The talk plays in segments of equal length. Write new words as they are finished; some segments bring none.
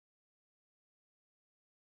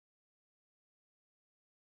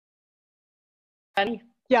Ellie.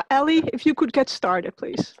 Yeah, Ellie, if you could get started,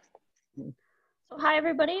 please. So hi,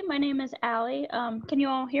 everybody. My name is Allie. Can you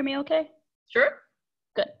all hear me okay? Sure.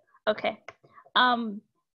 Good. Okay.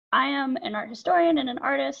 I am an art historian and an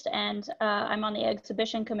artist, and I'm on the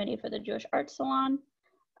exhibition committee for the Jewish Art Salon.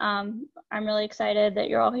 I'm really excited that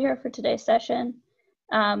you're all here for today's session.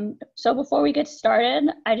 So before we get started,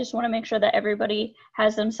 I just want to make sure that everybody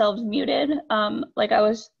has themselves muted. Like I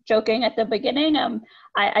was joking at the beginning,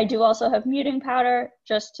 I do also have muting powder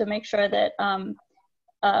just to make sure that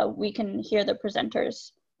we can hear the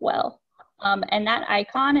presenters well. And that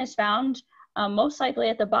icon is found most likely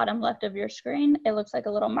at the bottom left of your screen. It looks like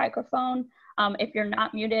a little microphone. If you're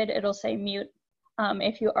not muted, it'll say mute.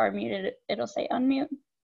 If you are muted, it'll say unmute.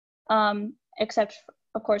 Except,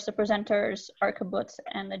 of course, the presenters, Art Kibbutz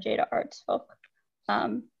and the Jada Arts folk.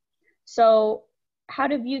 So how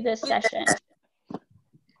to view this session.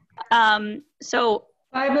 So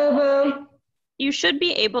Bye, boo-boo. You should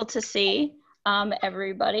be able to see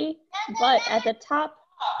everybody, but at the top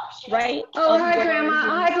right. Oh, hi, Grandma.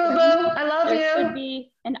 Hi, boo-boo. I love you. There should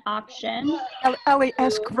be an option. Ellie,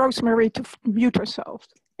 ask Rosemary to mute herself.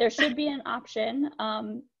 There should be an option.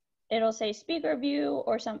 It'll say speaker view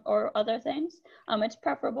or other things. It's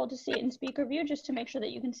preferable to see it in speaker view just to make sure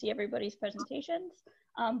that you can see everybody's presentations.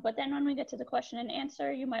 But then when we get to the question and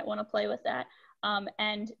answer, you might want to play with that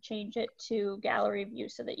and change it to gallery view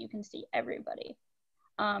so that you can see everybody.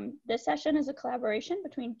 This session is a collaboration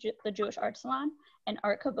between the Jewish Art Salon and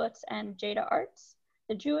Art Kibbutz and Jada Arts.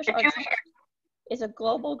 The Jewish Art Salon is a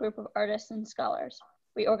global group of artists and scholars.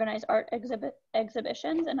 We organize art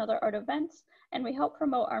exhibitions and other art events, and we help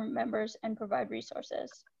promote our members and provide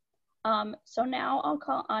resources. So now I'll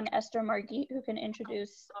call on Esther Margit, who can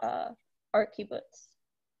introduce Art Kibbutz.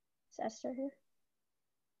 Is Esther here?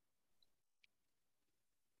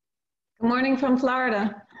 Good morning from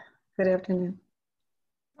Florida. Good afternoon.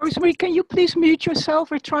 Rosemary, can you please mute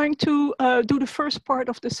yourself? We're trying to do the first part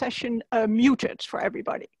of the session muted for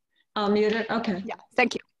everybody. I'll mute it. Okay. Yeah,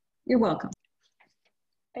 thank you. You're welcome.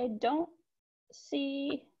 I don't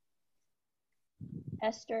see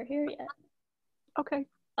Esther here yet. Okay.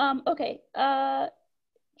 Okay.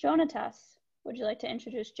 Jonatas, would you like to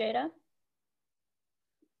introduce Jada?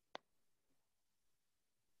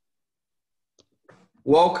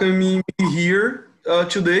 Welcoming me here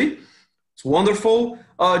today. It's wonderful.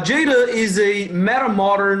 Jada is a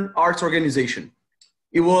meta-modern arts organization.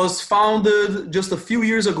 It was founded just a few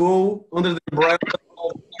years ago under the umbrella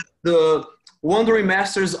of the Wandering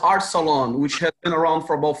Masters Art Salon, which has been around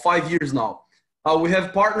for about 5 years now. We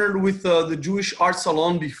have partnered with the Jewish Art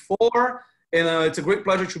Salon before, and it's a great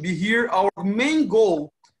pleasure to be here. Our main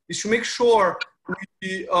goal is to make sure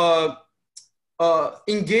we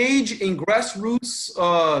engage in grassroots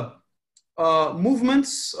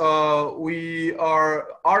movements. We are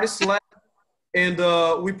artist-led, and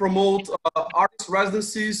we promote artist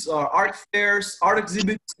residencies, art fairs, art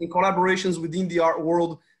exhibits, and collaborations within the art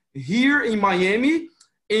world here in Miami,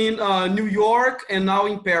 in New York, and now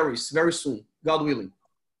in Paris very soon, God willing.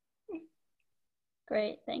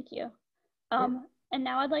 Great, thank you. And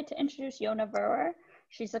now I'd like to introduce Yona Verwer.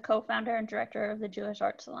 She's the co-founder and director of the Jewish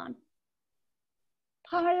Art Salon.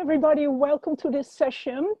 Hi, everybody. Welcome to this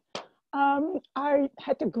session. I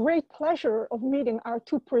had the great pleasure of meeting our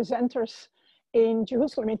two presenters in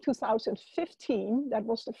Jerusalem in 2015. That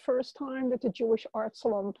was the first time that the Jewish Art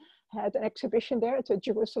Salon had an exhibition there at the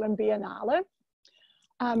Jerusalem Biennale.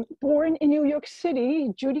 Born in New York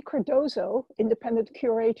City, Judy Cardozo, independent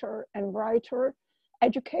curator and writer,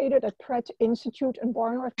 educated at Pratt Institute and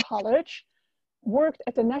Barnard College, worked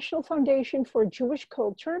at the National Foundation for Jewish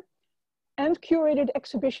Culture, and curated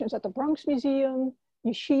exhibitions at the Bronx Museum,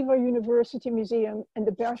 Yeshiva University Museum, and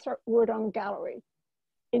the Bertha Urdang Gallery.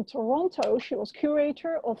 In Toronto, she was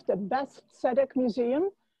curator of the Beth Tzedec Museum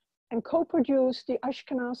and co-produced the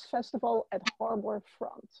ASHKENAZ Festival at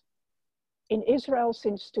Harbourfront. In Israel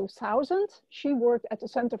since 2000, she worked at the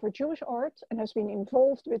Center for Jewish Art and has been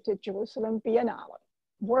involved with the Jerusalem Biennale,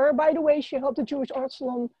 where, by the way, she helped the Jewish Art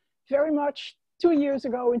Salon very much 2 years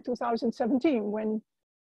ago in 2017 when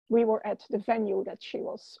we were at the venue that she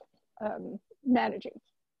was managing.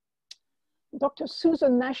 Dr.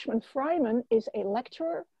 Susan Nashman Fraiman is a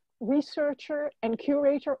lecturer, researcher, and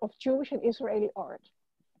curator of Jewish and Israeli art.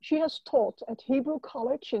 She has taught at Hebrew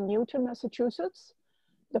College in Newton, Massachusetts,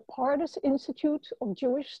 the Pardes Institute of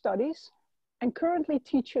Jewish Studies, and currently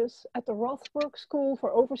teaches at the Rothberg School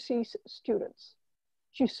for Overseas Students.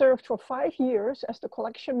 She served for 5 years as the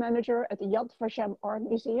collection manager at the Yad Vashem Art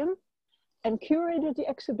Museum and curated the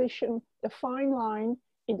exhibition The Fine Line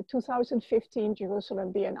in the 2015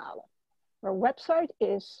 Jerusalem Biennale. Her website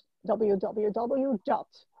is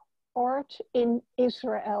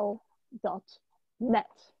www.artinisrael.net.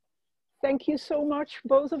 Thank you so much,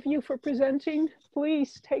 both of you, for presenting.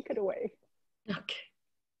 Please take it away. Okay.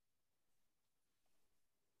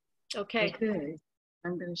 Okay.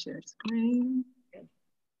 I'm going to share screen.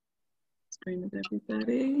 Screen with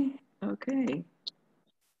everybody. Okay.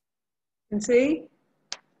 Can see?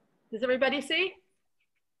 Does everybody see?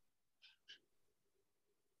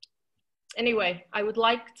 Anyway, I would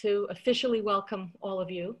like to officially welcome all of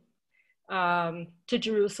you to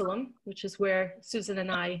Jerusalem, which is where Susan and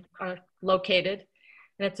I are located.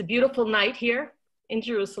 And it's a beautiful night here in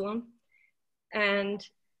Jerusalem. And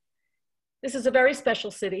this is a very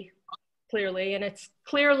special city, clearly, and it's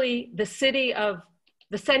clearly the city of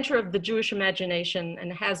the center of the Jewish imagination,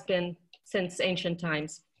 and has been since ancient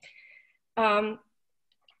times. I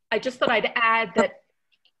just thought I'd add that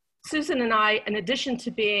Susan and I, in addition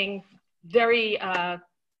to being very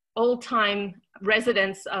old-time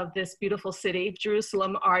residents of this beautiful city,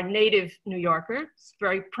 Jerusalem, are native New Yorkers,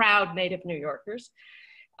 very proud native New Yorkers.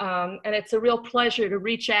 And it's a real pleasure to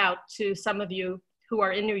reach out to some of you who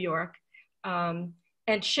are in New York and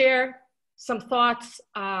share some thoughts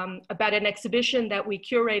about an exhibition that we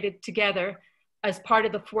curated together as part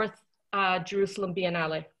of the 4th Jerusalem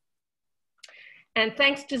Biennale. And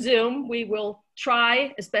thanks to Zoom, we will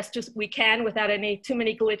try as best as we can without too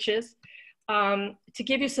many glitches to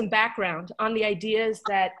give you some background on the ideas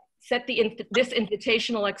that set this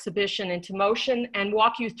invitational exhibition into motion and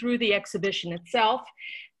walk you through the exhibition itself.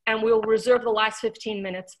 And we'll reserve the last 15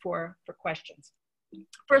 minutes for questions.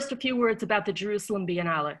 First, a few words about the Jerusalem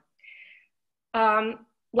Biennale.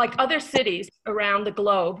 Like other cities around the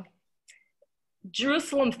globe,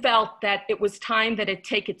 Jerusalem felt that it was time that it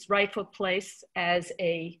take its rightful place as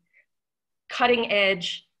a cutting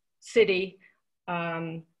edge city,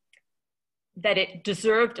 that it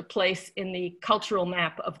deserved a place in the cultural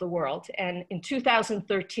map of the world. And in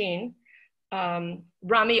 2013,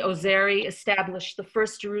 Rami Ozeri established the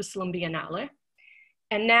first Jerusalem Biennale.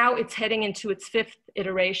 And now it's heading into its 5th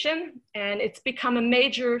iteration, and it's become a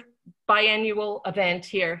major biannual event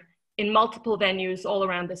here in multiple venues all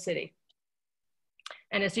around the city.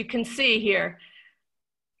 And as you can see here,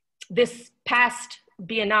 this past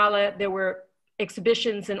Biennale, there were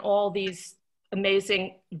exhibitions in all these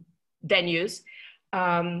amazing venues,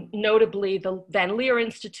 notably the Van Leer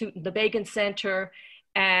Institute, the Begin Center,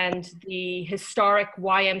 and the historic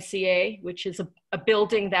YMCA, which is a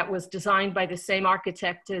building that was designed by the same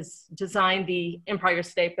architect as designed the Empire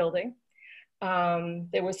State Building.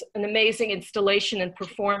 There was an amazing installation and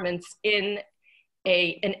performance in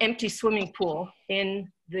an empty swimming pool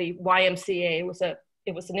in the YMCA.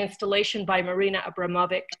 It was an installation by Marina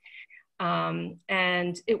Abramovic,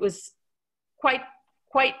 and it was quite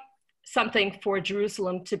something for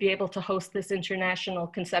Jerusalem to be able to host this international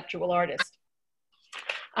conceptual artist.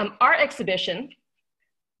 Our exhibition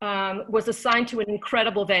was assigned to an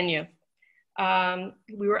incredible venue.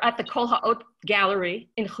 We were at the Kol Ha'ot Gallery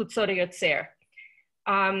in Chutzot Yotzer.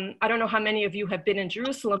 I don't know how many of you have been in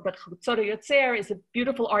Jerusalem, but Chutzot Yotzer is a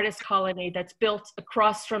beautiful artist colony that's built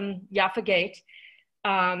across from Jaffa Gate.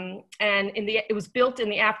 And it was built in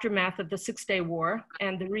the aftermath of the Six-Day War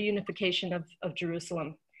and the reunification of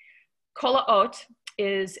Jerusalem. Kol Ha'ot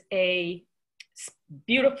is a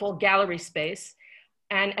beautiful gallery space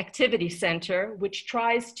and activity center, which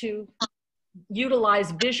tries to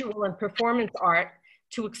utilize visual and performance art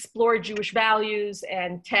to explore Jewish values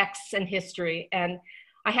and texts and history. And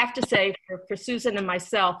I have to say, for Susan and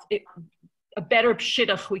myself, a better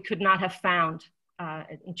shidduch we could not have found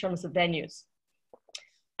in terms of venues.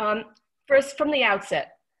 First, from the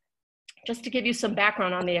outset, just to give you some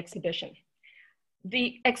background on the exhibition.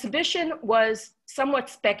 The exhibition was somewhat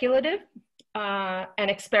speculative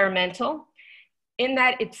and experimental in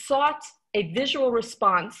that it sought a visual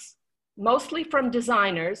response, mostly from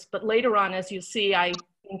designers, but later on, as you see, I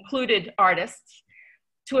included artists,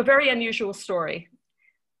 to a very unusual story.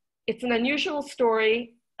 It's an unusual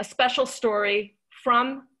story, a special story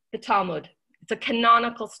from the Talmud. It's a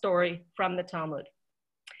canonical story from the Talmud.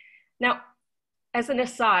 Now, as an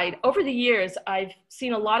aside, over the years, I've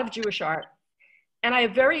seen a lot of Jewish art, and I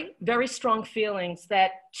have very, very strong feelings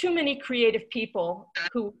that too many creative people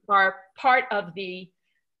who are part of the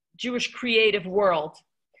Jewish creative world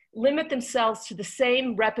limit themselves to the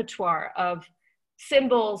same repertoire of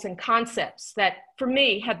symbols and concepts that, for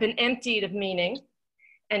me, have been emptied of meaning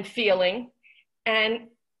and feeling, and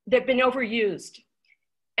they've been overused.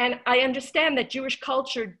 And I understand that Jewish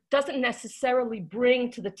culture doesn't necessarily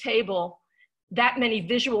bring to the table that many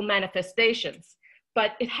visual manifestations,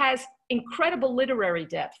 but it has incredible literary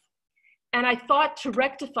depth. And I thought to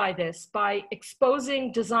rectify this by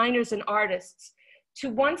exposing designers and artists to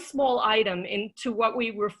one small item into what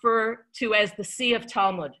we refer to as the Sea of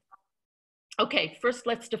Talmud. Okay, first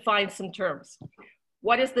let's define some terms.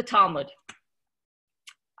 What is the Talmud?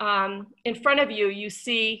 In front of you, you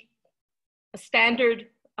see a standard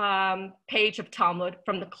page of Talmud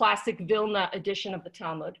from the classic Vilna edition of the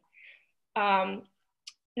Talmud.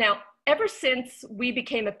 Now, ever since we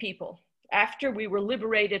became a people, after we were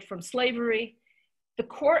liberated from slavery, the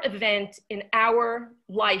core event in our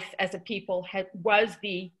life as a people was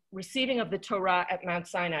the receiving of the Torah at Mount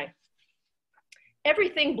Sinai.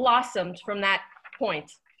 Everything blossomed from that point.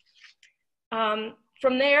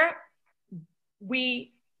 From there,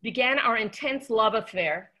 we began our intense love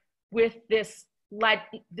affair with this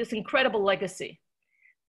incredible legacy.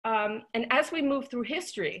 And as we move through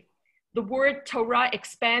history, the word Torah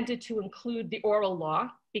expanded to include the oral law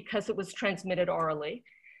because it was transmitted orally.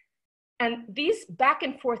 And these back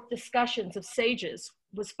and forth discussions of sages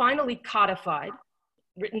was finally codified,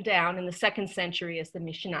 written down in the 2nd century as the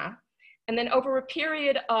Mishnah. And then over a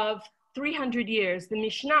period of 300 years, the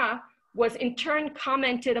Mishnah was in turn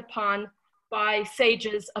commented upon by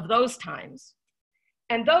sages of those times.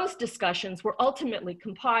 And those discussions were ultimately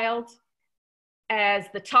compiled as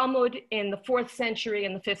the Talmud in the 4th century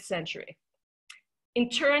and the 5th century. In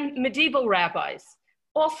turn, medieval rabbis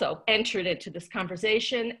also entered into this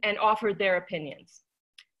conversation and offered their opinions.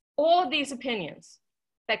 All of these opinions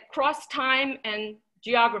that cross time and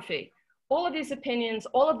geography, all of these opinions,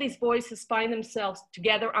 all of these voices find themselves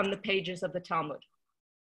together on the pages of the Talmud.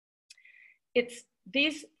 It's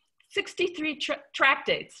these 63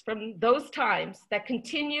 tractates from those times that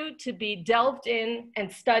continue to be delved in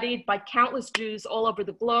and studied by countless Jews all over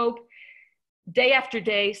the globe, day after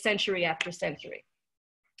day, century after century.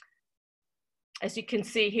 As you can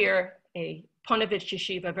see here, a Ponevezh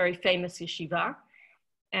yeshiva, a very famous yeshiva.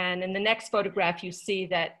 And in the next photograph, you see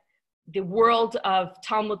that the world of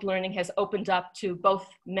Talmud learning has opened up to both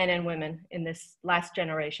men and women in this last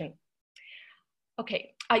generation.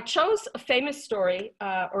 Okay, I chose a famous story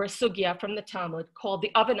or a sugya from the Talmud called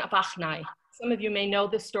the Oven of Achnai. Some of you may know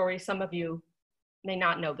this story, some of you may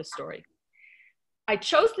not know the story. I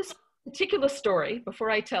chose this particular story before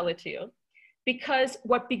I tell it to you because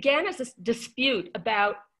what began as a dispute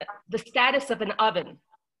about the status of an oven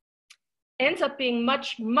ends up being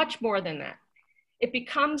much, much more than that. It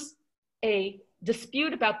becomes a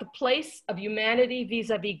dispute about the place of humanity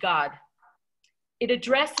vis-a-vis God. It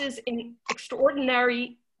addresses in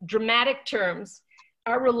extraordinary, dramatic terms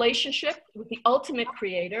our relationship with the ultimate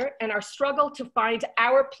creator and our struggle to find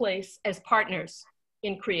our place as partners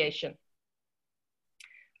in creation.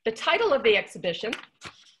 The title of the exhibition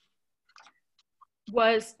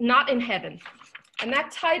was Not in Heaven. And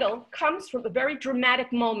that title comes from a very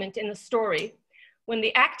dramatic moment in the story when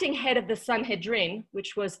the acting head of the Sanhedrin,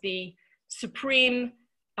 which was the supreme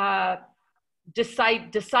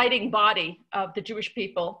deciding body of the Jewish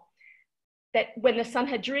people, that when the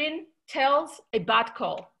Sanhedrin tells a bat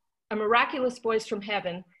kol, a miraculous voice from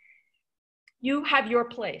heaven, you have your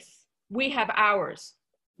place, we have ours.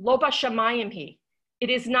 Lo b'shamayim hi, it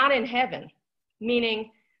is not in heaven,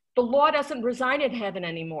 meaning the law doesn't reside in heaven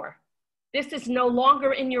anymore. This is no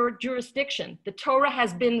longer in your jurisdiction. The Torah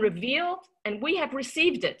has been revealed and we have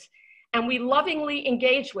received it and we lovingly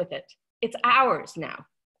engage with it. It's ours now.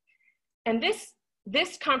 And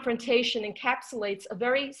this confrontation encapsulates a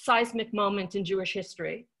very seismic moment in Jewish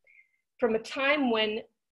history, from a time when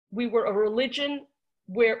we were a religion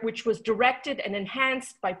which was directed and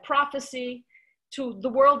enhanced by prophecy, to the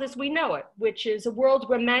world as we know it, which is a world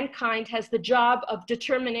where mankind has the job of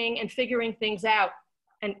determining and figuring things out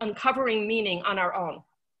and uncovering meaning on our own.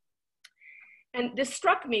 And this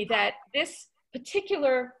struck me that this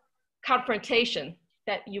particular confrontation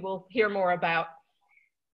that you will hear more about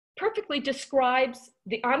perfectly describes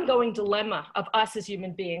the ongoing dilemma of us as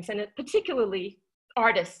human beings, and particularly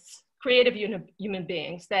artists, creative human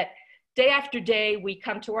beings, that day after day we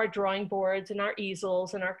come to our drawing boards and our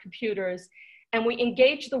easels and our computers, and we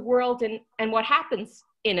engage the world and what happens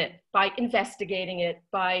in it by investigating it,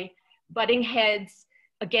 by butting heads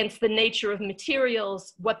against the nature of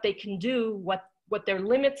materials, what they can do, what their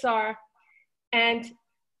limits are. And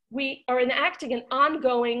we are enacting an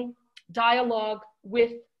ongoing dialogue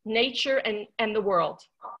with nature and the world.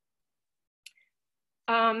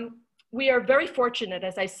 We are very fortunate,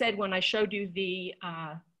 as I said when I showed you the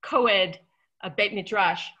co-ed Beit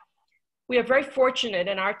Midrash, we are very fortunate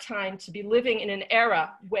in our time to be living in an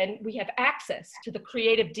era when we have access to the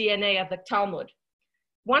creative DNA of the Talmud.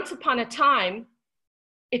 Once upon a time,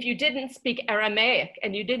 if you didn't speak Aramaic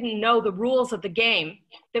and you didn't know the rules of the game,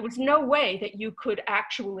 there was no way that you could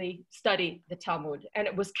actually study the Talmud. And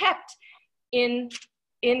it was kept in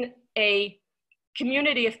a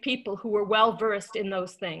community of people who were well-versed in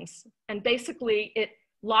those things. And basically it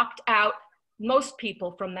locked out most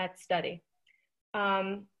people from that study.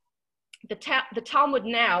 The Talmud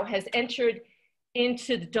now has entered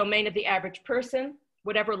into the domain of the average person,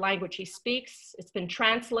 whatever language he speaks. It's been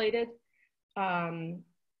translated. And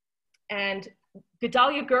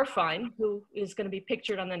Gedalia Gerfein, who is going to be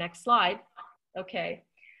pictured on the next slide, okay,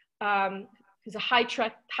 who's a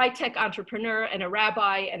high-tech entrepreneur and a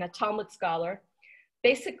rabbi and a Talmud scholar,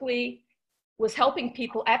 basically was helping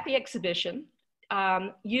people at the exhibition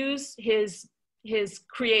use his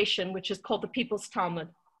creation, which is called the People's Talmud.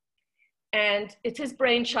 And it's his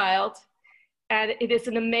brainchild, and it is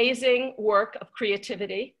an amazing work of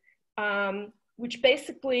creativity, which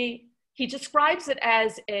basically, he describes it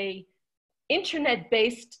as a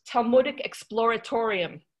internet-based Talmudic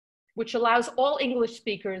exploratorium, which allows all English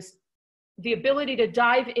speakers the ability to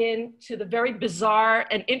dive into the very bizarre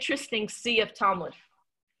and interesting sea of Talmud.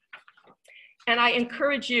 And I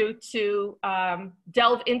encourage you to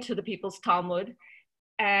delve into the People's Talmud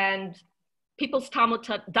and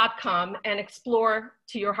peoplestalmud.com and explore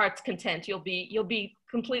to your heart's content. You'll be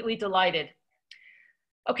completely delighted.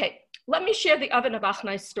 Okay, let me share the Oven of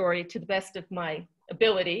ASHKENAZ story to the best of my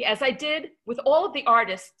ability, as I did with all of the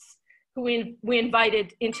artists who we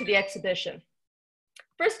invited into the exhibition.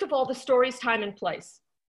 First of all, the story's time and place.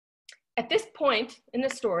 At this point in the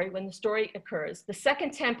story, when the story occurs, the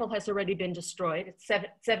second temple has already been destroyed. It's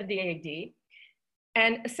 70 AD.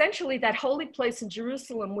 And essentially that holy place in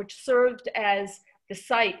Jerusalem, which served as the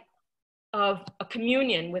site of a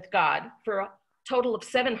communion with God for a total of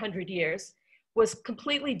 700 years, was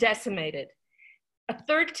completely decimated. A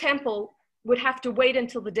third temple would have to wait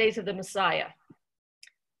until the days of the Messiah.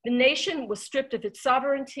 The nation was stripped of its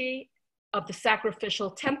sovereignty, of the sacrificial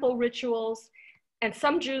temple rituals, and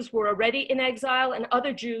some Jews were already in exile and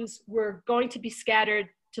other Jews were going to be scattered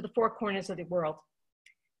to the four corners of the world.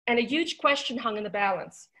 And a huge question hung in the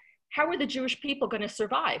balance. How were the Jewish people going to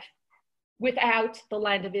survive without the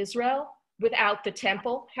land of Israel, without the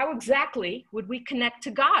temple? How exactly would we connect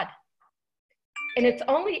to God? And it's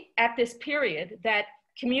only at this period that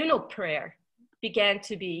communal prayer began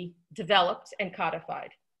to be developed and codified.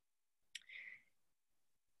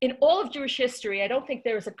 In all of Jewish history, I don't think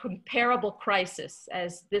there is a comparable crisis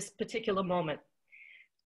as this particular moment.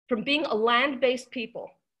 From being a land-based people,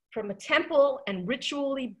 from a temple and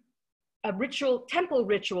temple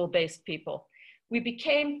ritual-based people, we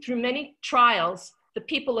became, through many trials, the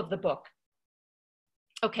people of the book.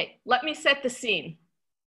 Okay, let me set the scene.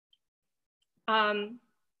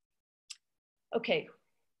 Okay,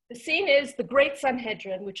 the scene is the Great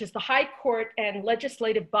Sanhedrin, which is the high court and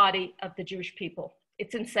legislative body of the Jewish people.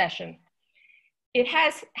 It's in session. It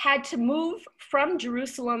has had to move from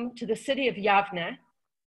Jerusalem to the city of Yavne,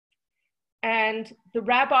 and the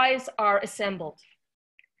rabbis are assembled.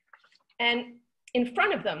 And in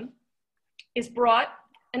front of them is brought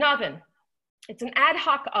an oven. It's an ad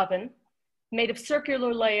hoc oven made of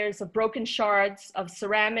circular layers of broken shards of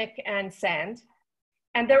ceramic and sand.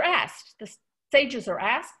 And they're asked, the sages are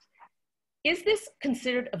asked, is this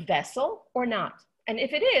considered a vessel or not? And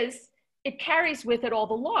if it is, it carries with it all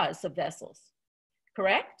the laws of vessels,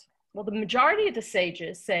 correct? Well, the majority of the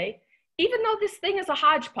sages say, even though this thing is a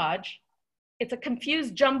hodgepodge, it's a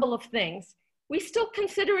confused jumble of things, we still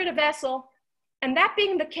consider it a vessel. And that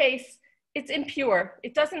being the case, it's impure.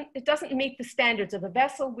 It doesn't meet the standards of a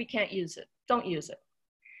vessel. We can't use it. Don't use it.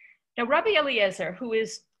 Now, Rabbi Eliezer, who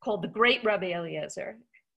is called the Great Rabbi Eliezer,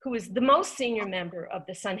 who is the most senior member of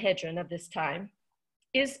the Sanhedrin of this time,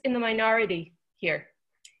 is in the minority here.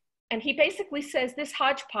 And he basically says this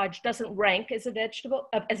hodgepodge doesn't rank as a vessel,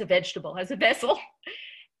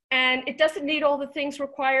 and it doesn't need all the things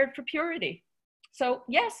required for purity. So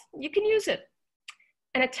yes, you can use it.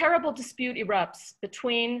 And a terrible dispute erupts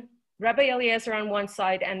between Rabbi Eliezer on one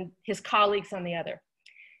side and his colleagues on the other.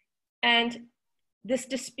 And this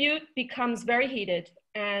dispute becomes very heated,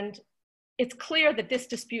 and it's clear that this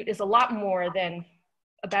dispute is a lot more than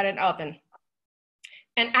about an oven.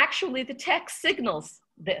 And actually the text signals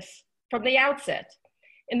this from the outset.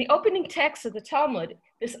 In the opening text of the Talmud,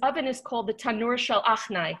 this oven is called the Tanur Shel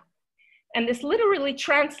Achnai. And this literally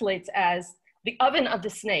translates as the oven of the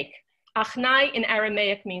snake. Achnai in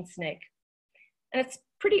Aramaic means snake. And it's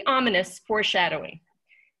pretty ominous foreshadowing.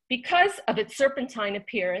 Because of its serpentine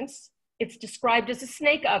appearance, it's described as a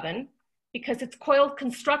snake oven because its coiled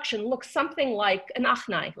construction looks something like an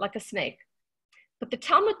achnai, like a snake. But the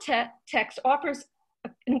Talmud text offers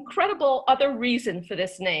an incredible other reason for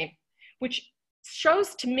this name, which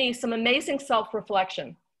shows to me some amazing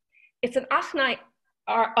self-reflection. It's an achnai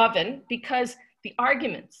oven because the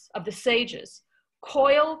arguments of the sages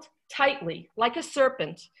coiled tightly like a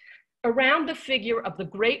serpent around the figure of the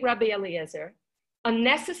great Rabbi Eliezer,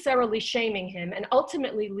 unnecessarily shaming him and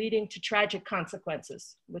ultimately leading to tragic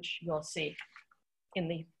consequences, which you'll see in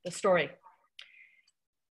the story.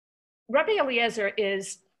 Rabbi Eliezer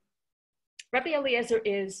is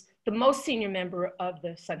the most senior member of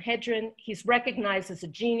the Sanhedrin. He's recognized as a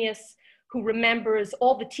genius who remembers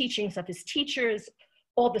all the teachings of his teachers,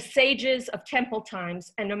 all the sages of temple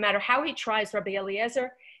times, and no matter how he tries, Rabbi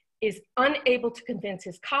Eliezer is unable to convince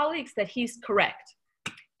his colleagues that he's correct.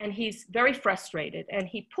 And he's very frustrated, and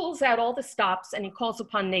he pulls out all the stops and he calls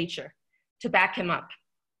upon nature to back him up.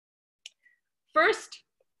 First,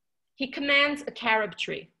 he commands a carob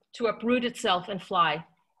tree to uproot itself and fly.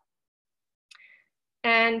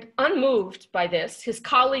 And unmoved by this, his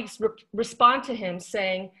colleagues respond to him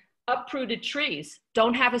saying, uprooted trees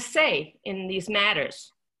don't have a say in these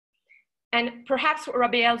matters. And perhaps what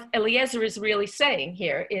Rabbi Eliezer is really saying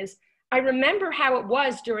here is, I remember how it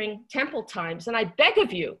was during temple times, and I beg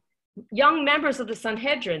of you, young members of the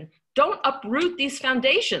Sanhedrin, don't uproot these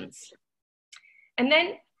foundations. And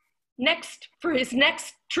then for his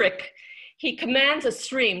next trick, he commands a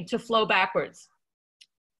stream to flow backwards.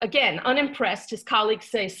 Again, unimpressed, his colleagues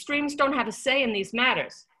say, streams don't have a say in these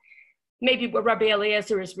matters. Maybe what Rabbi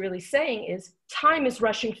Eliezer is really saying is, time is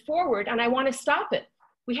rushing forward and I want to stop it.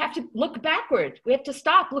 We have to look backward. We have to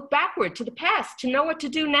stop, look backward to the past to know what to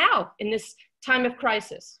do now in this time of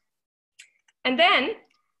crisis. And then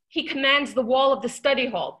he commands the wall of the study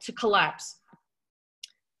hall to collapse.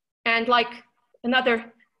 And like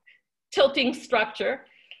another tilting structure,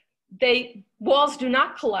 walls do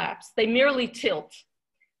not collapse, they merely tilt.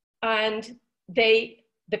 And the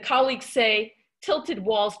colleagues say, tilted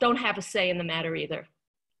walls don't have a say in the matter either.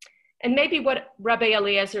 And maybe what Rabbi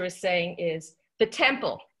Eliezer is saying is, the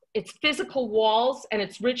temple, its physical walls and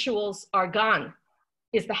its rituals are gone.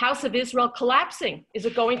 Is the house of Israel collapsing? Is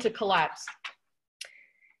it going to collapse?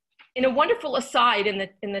 In a wonderful aside in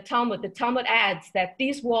the Talmud adds that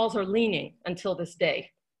these walls are leaning until this day.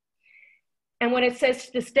 And when it says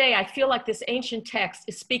this day, I feel like this ancient text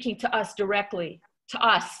is speaking to us directly, to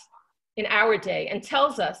us in our day, and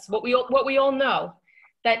tells us what we all know,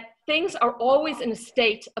 that things are always in a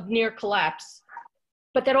state of near collapse,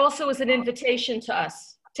 but that also is an invitation to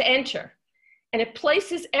us to enter. And it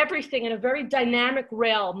places everything in a very dynamic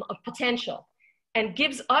realm of potential and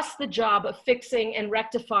gives us the job of fixing and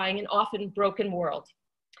rectifying an often broken world.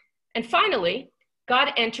 And finally, God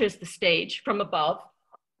enters the stage from above.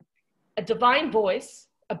 A divine voice,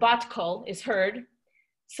 a bat kol, is heard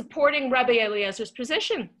supporting Rabbi Eliezer's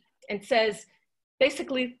position and says,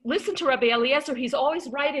 basically, listen to Rabbi Eliezer, he's always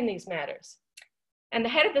right in these matters. And the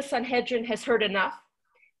head of the Sanhedrin has heard enough.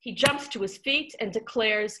 He jumps to his feet and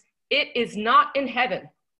declares, it is not in heaven,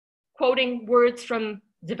 quoting words from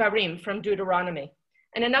Devarim, from Deuteronomy.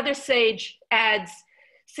 And another sage adds,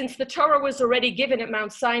 since the Torah was already given at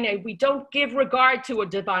Mount Sinai, we don't give regard to a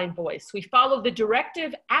divine voice. We follow the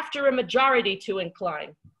directive after a majority to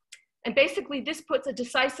incline. And basically this puts a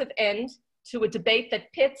decisive end to a debate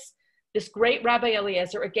that pits this great Rabbi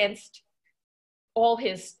Eliezer against all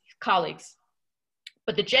his colleagues.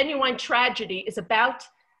 But the genuine tragedy is about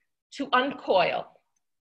to uncoil.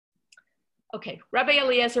 Okay, Rabbi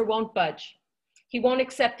Eliezer won't budge. He won't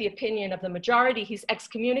accept the opinion of the majority. He's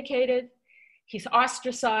excommunicated, he's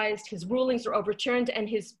ostracized, his rulings are overturned, and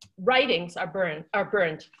his writings are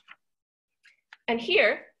burned. And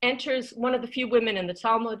here enters one of the few women in the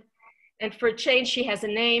Talmud, and for a change, she has a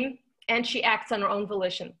name, and she acts on her own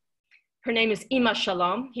volition. Her name is Ima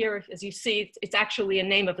Shalom. Here, as you see, it's actually a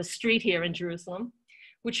name of a street here in Jerusalem,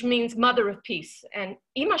 which means mother of peace. And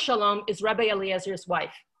Ima Shalom is Rabbi Eliezer's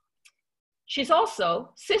wife. She's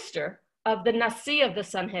also sister of the Nasi of the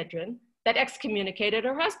Sanhedrin that excommunicated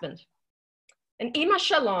her husband. And Ima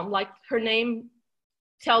Shalom, like her name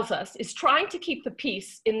tells us, is trying to keep the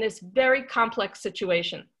peace in this very complex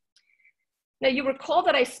situation. Now, you recall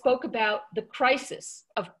that I spoke about the crisis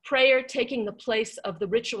of prayer taking the place of the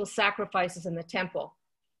ritual sacrifices in the temple.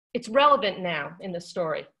 It's relevant now in the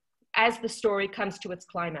story, as the story comes to its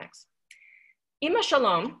climax. Ima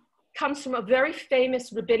Shalom comes from a very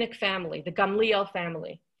famous rabbinic family, the Gamliel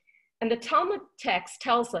family. And the Talmud text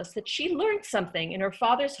tells us that she learned something in her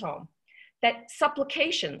father's home, that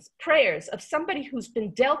supplications, prayers of somebody who's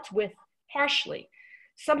been dealt with harshly,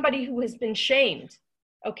 somebody who has been shamed,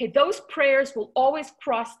 okay, those prayers will always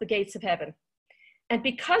cross the gates of heaven. And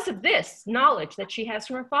because of this knowledge that she has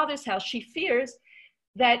from her father's house, she fears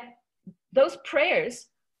that those prayers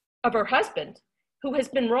of her husband, who has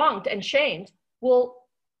been wronged and shamed, will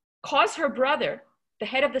cause her brother, the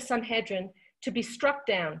head of the Sanhedrin, to be struck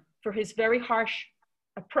down for his very harsh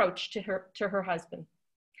approach to her husband.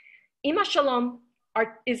 Ima Shalom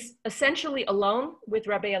is essentially alone with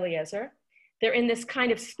Rabbi Eliezer. They're in this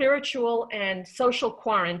kind of spiritual and social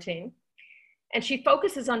quarantine. And she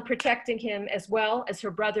focuses on protecting him as well as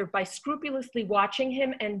her brother by scrupulously watching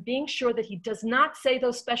him and being sure that he does not say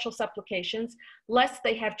those special supplications, lest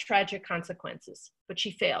they have tragic consequences. But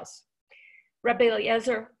she fails. Rabbi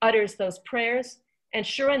Eliezer utters those prayers, and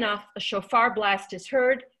sure enough, a shofar blast is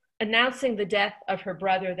heard, announcing the death of her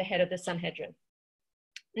brother, the head of the Sanhedrin.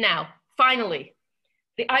 Now, finally,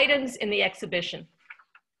 the items in the exhibition.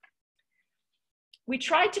 We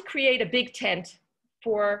tried to create a big tent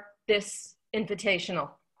for this invitational.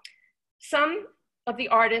 Some of the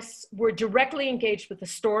artists were directly engaged with the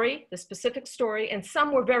story, the specific story, and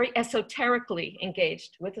some were very esoterically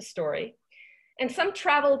engaged with the story. And some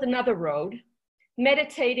traveled another road,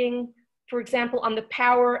 meditating, for example, on the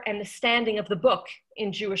power and the standing of the book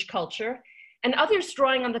in Jewish culture, and others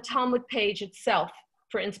drawing on the Talmud page itself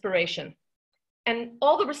for inspiration. And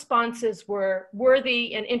all the responses were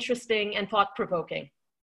worthy and interesting and thought-provoking.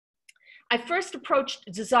 I first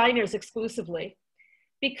approached designers exclusively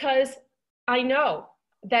because I know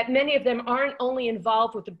that many of them aren't only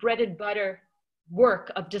involved with the bread and butter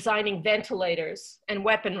work of designing ventilators and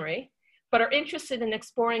weaponry, but are interested in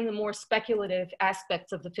exploring the more speculative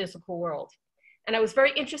aspects of the physical world. And I was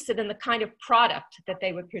very interested in the kind of product that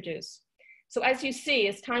they would produce. So as you see,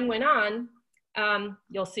 as time went on,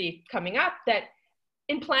 you'll see coming up that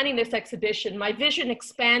in planning this exhibition, my vision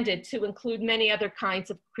expanded to include many other kinds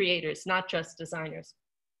of creators, not just designers.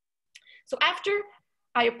 So after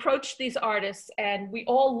I approached these artists and we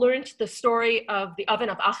all learned the story of the oven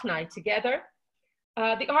of Achnai together,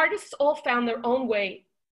 the artists all found their own way,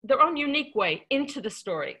 their own unique way into the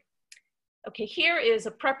story. Okay, here is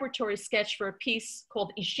a preparatory sketch for a piece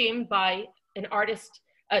called Ishim by an artist,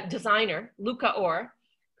 designer, Luca Orr,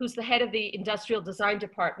 who's the head of the industrial design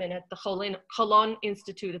department at the Cholon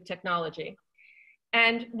Institute of Technology.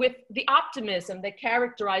 And with the optimism that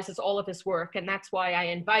characterizes all of his work, and that's why I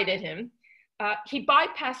invited him, he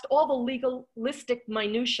bypassed all the legalistic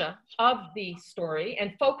minutia of the story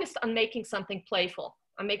and focused on making something playful,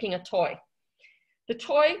 on making a toy. The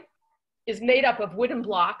toy is made up of wooden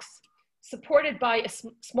blocks supported by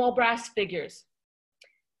small brass figures.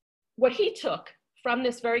 What he took from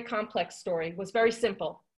this very complex story was very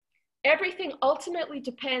simple. Everything ultimately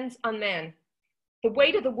depends on man. The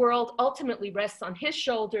weight of the world ultimately rests on his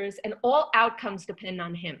shoulders and all outcomes depend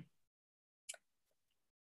on him.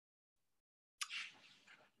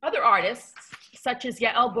 Other artists, such as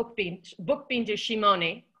Yael Bookbinder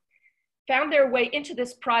Shimoni, found their way into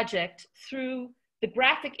this project through the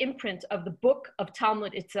graphic imprint of the Book of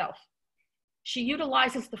Talmud itself. She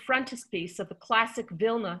utilizes the frontispiece of the classic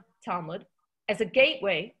Vilna Talmud as a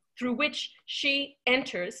gateway through which she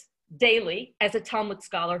enters daily, as a Talmud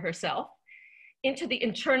scholar herself, into the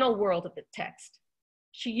internal world of the text.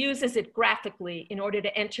 She uses it graphically in order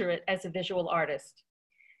to enter it as a visual artist.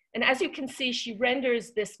 And as you can see, she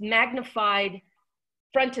renders this magnified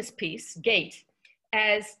frontispiece, gate,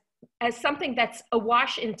 as something that's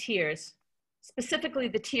awash in tears, specifically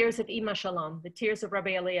the tears of Ima Shalom, the tears of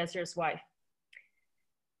Rabbi Eliezer's wife.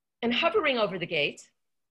 And hovering over the gate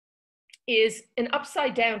is an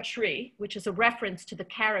upside down tree, which is a reference to the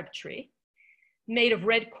carob tree, made of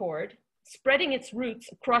red cord, spreading its roots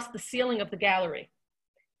across the ceiling of the gallery,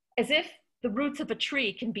 as if the roots of a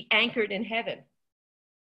tree can be anchored in heaven.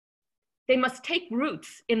 They must take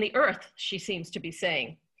roots in the earth, she seems to be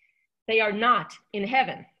saying. They are not in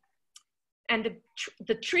heaven. And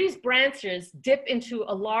the tree's branches dip into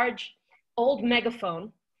a large old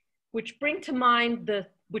megaphone, which brings to mind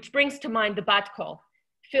the bat kol,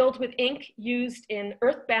 filled with ink used in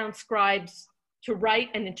earthbound scribes to write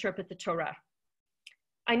and interpret the Torah.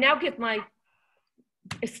 I now give my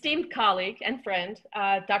esteemed colleague and friend,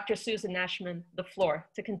 Dr. Susan Nashman, the floor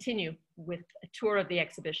to continue with a tour of the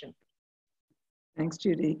exhibition. Thanks,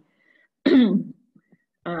 Judy. Here's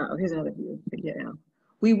another view. Yeah.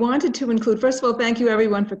 We wanted to include, first of all, thank you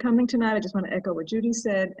everyone for coming tonight. I just want to echo what Judy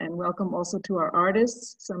said and welcome also to our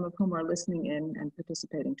artists, some of whom are listening in and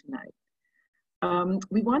participating tonight.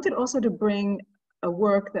 We wanted also to bring a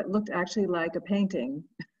work that looked actually like a painting,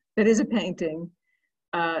 that is a painting,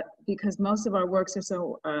 because most of our works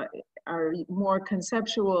are more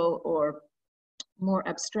conceptual or more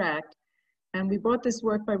abstract. And we brought this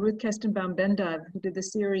work by Ruth Kestenbaum-Bendav, who did the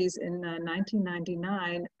series in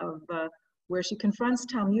 1999 of where she confronts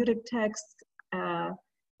Talmudic texts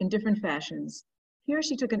in different fashions. Here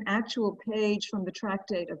she took an actual page from the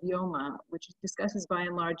tractate of Yoma, which discusses by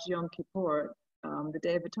and large Yom Kippur, the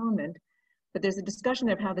Day of Atonement, but there's a discussion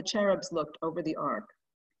there of how the cherubs looked over the ark.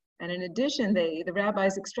 And in addition, the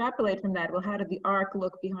rabbis extrapolate from that, well, how did the ark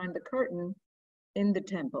look behind the curtain in the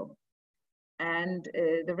temple? And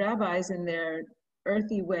the rabbis, in their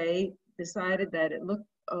earthy way, decided that it looked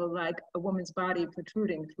like a woman's body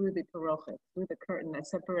protruding through the parochet, through the curtain that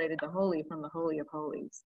separated the holy from the Holy of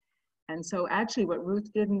Holies. And so actually what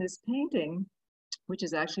Ruth did in this painting, which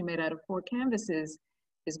is actually made out of 4 canvases,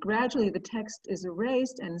 is gradually the text is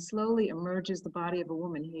erased and slowly emerges the body of a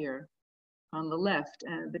woman here on the left.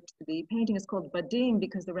 And the painting is called Badim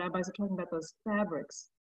because the rabbis are talking about those fabrics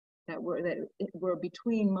that were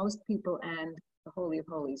between most people and the Holy of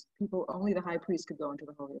Holies. People, only the high priest could go into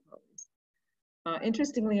the Holy of Holies.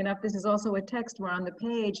 Interestingly enough, this is also a text where on the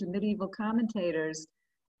page, the medieval commentators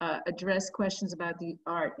address questions about the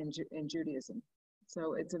art in Judaism.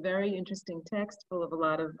 So it's a very interesting text full of a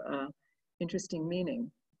lot of interesting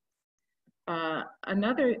meaning.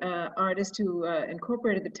 Another artist who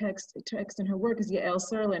incorporated the text in her work is Yael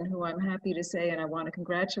Serlin, who I'm happy to say, and I want to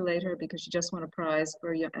congratulate her because she just won a prize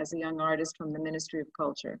as a young artist from the Ministry of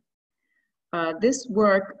Culture. This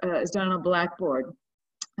work is done on a blackboard.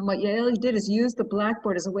 And what Yael did is use the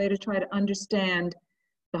blackboard as a way to try to understand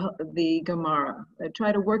the Gemara,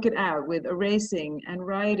 try to work it out with erasing and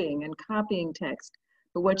writing and copying text.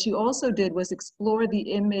 But what she also did was explore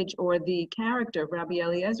the image or the character of Rabbi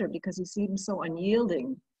Eliezer because he seemed so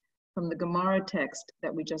unyielding from the Gemara text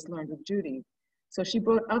that we just learned with Judy. So she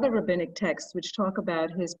brought other rabbinic texts which talk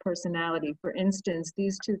about his personality. For instance,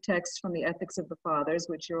 these 2 texts from the Ethics of the Fathers,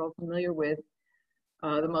 which you're all familiar with.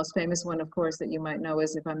 The most famous one, of course, that you might know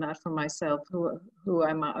is, if I'm not for myself, who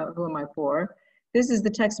am I for? This is the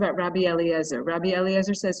text about Rabbi Eliezer. Rabbi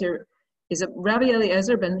Eliezer says here, Rabbi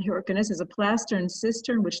Eliezer ben Hyrcanus is a plastern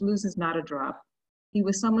cistern which loses not a drop. He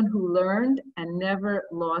was someone who learned and never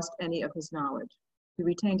lost any of his knowledge. He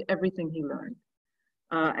retained everything he learned.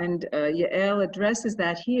 And Yael addresses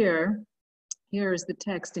that here. Here is the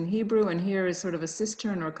text in Hebrew, and here is sort of a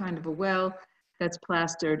cistern or kind of a well that's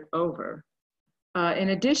plastered over. In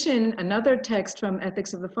addition, another text from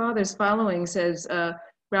Ethics of the Fathers following says,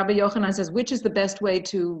 Rabbi Yochanan says, which is the best way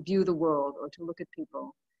to view the world or to look at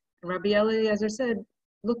people? And Rabbi Eliezer said,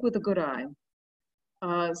 look with a good eye.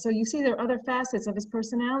 So you see there are other facets of his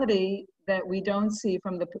personality that we don't see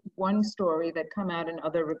from the one story that come out in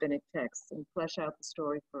other rabbinic texts and flesh out the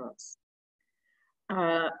story for us.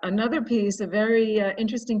 Another piece, a very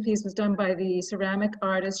interesting piece, was done by the ceramic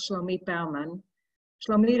artist Shlomit Bauman.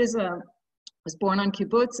 Shlomit was born on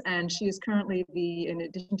kibbutz, and she is currently in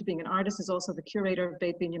addition to being an artist, is also the curator of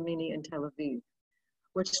Beit Binyamini in Tel Aviv.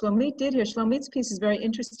 What Shlomit did here, Shlomit's piece is very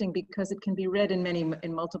interesting because it can be read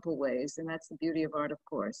in multiple ways, and that's the beauty of art, of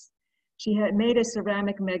course. She had made a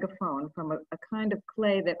ceramic megaphone from a kind of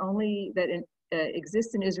clay that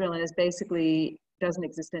exists in Israel and is basically doesn't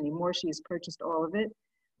exist anymore. She has purchased all of it.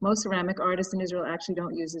 Most ceramic artists in Israel actually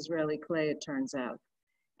don't use Israeli clay, it turns out.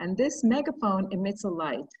 And this megaphone emits a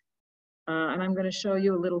light. And I'm going to show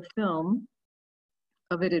you a little film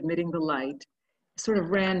of it emitting the light, sort of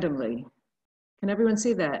randomly. Can everyone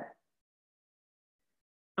see that?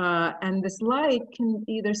 And this light can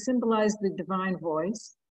either symbolize the divine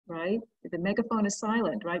voice, right? The megaphone is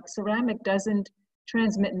silent, right? Ceramic doesn't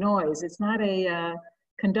transmit noise. It's not a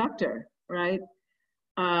conductor, right?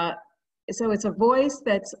 So it's a voice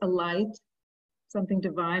that's a light, something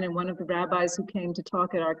divine, and one of the rabbis who came to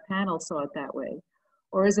talk at our panel saw it that way.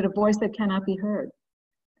 Or is it a voice that cannot be heard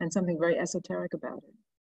and something very esoteric about it?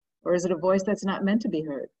 Or is it a voice that's not meant to be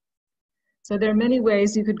heard? So there are many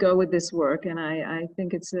ways you could go with this work, and I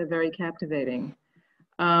think it's very captivating.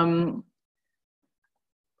 Arik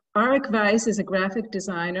Weiss is a graphic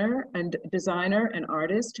designer and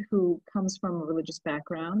artist who comes from a religious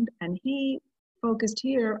background, and he focused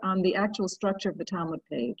here on the actual structure of the Talmud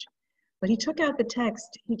page. But he took out the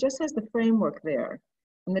text. He just has the framework there.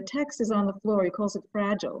 And the text is on the floor. He calls it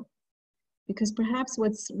fragile, because perhaps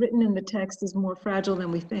what's written in the text is more fragile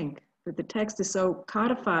than we think. That the text is so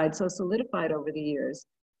codified, so solidified over the years,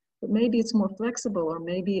 but maybe it's more flexible, or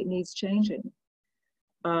maybe it needs changing.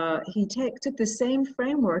 He took the same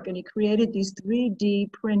framework and he created these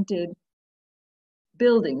 3D printed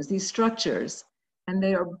buildings, these structures, and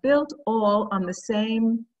they are built all on the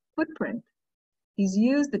same footprint. He's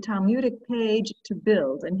used the Talmudic page to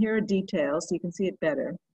build, and here are details so you can see it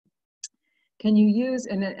better. Can you use,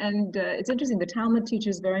 and it's interesting, the Talmud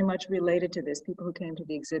teachers very much related to this, people who came to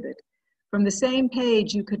the exhibit. From the same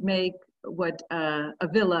page, you could make a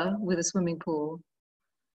villa with a swimming pool,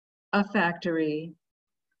 a factory,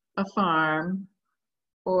 a farm,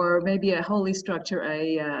 or maybe a holy structure,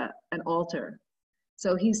 an altar.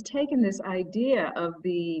 So he's taken this idea of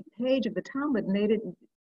the page of the Talmud, made it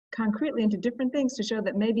concretely into different things to show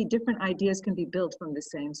that maybe different ideas can be built from the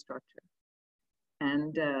same structure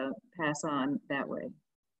and pass on that way.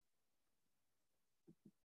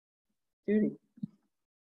 Judy.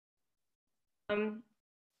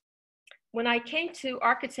 When I came to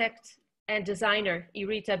architect and designer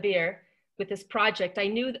Irit Abir with this project, I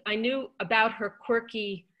knew about her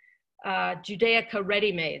quirky Judaica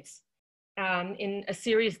ready-mades in a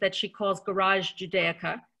series that she calls Garage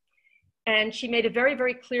Judaica. And she made it very,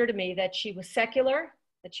 very clear to me that she was secular,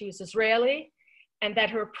 that she was Israeli, and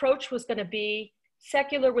that her approach was going to be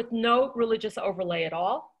secular with no religious overlay at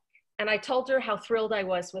all. And I told her how thrilled I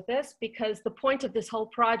was with this, because the point of this whole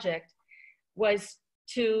project was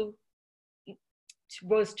to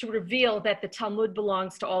reveal that the Talmud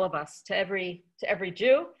belongs to all of us, to every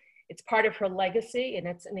Jew. It's part of her legacy, and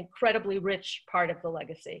it's an incredibly rich part of the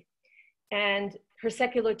legacy. And her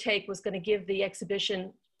secular take was going to give the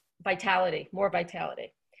exhibition vitality, more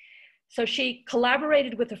vitality. So she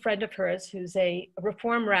collaborated with a friend of hers who's a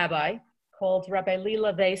Reform rabbi called Rabbi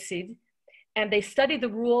Lila Vesid, and they studied the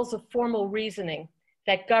rules of formal reasoning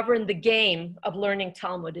that govern the game of learning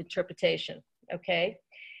Talmud interpretation, okay?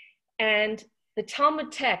 And the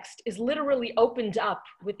Talmud text is literally opened up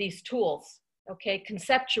with these tools, okay,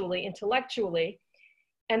 conceptually, intellectually,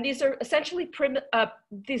 and these are essentially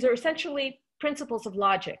principles of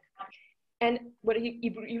logic. And what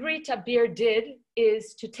Irit Abir did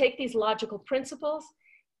is to take these logical principles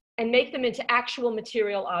and make them into actual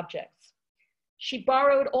material objects. She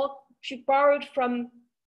borrowed from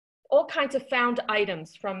all kinds of found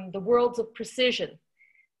items from the worlds of precision,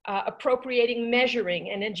 appropriating measuring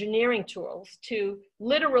and engineering tools to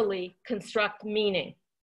literally construct meaning.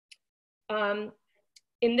 In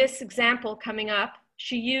this example coming up,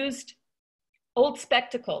 she used old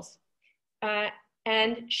spectacles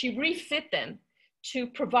and she refit them to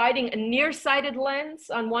providing a nearsighted lens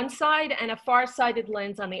on one side and a far-sighted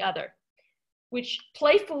lens on the other, which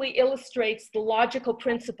playfully illustrates the logical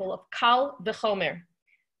principle of kal v'chomer,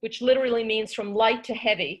 which literally means from light to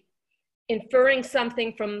heavy, inferring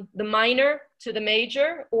something from the minor to the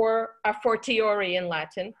major, or a fortiori in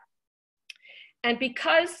Latin. And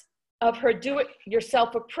because of her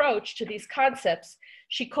do-it-yourself approach to these concepts,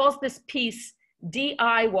 she calls this piece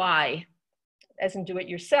DIY, as in do it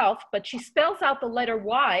yourself, but she spells out the letter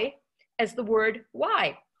Y as the word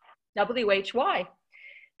why, W-H-Y.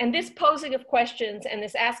 And this posing of questions and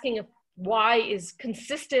this asking of why is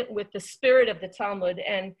consistent with the spirit of the Talmud,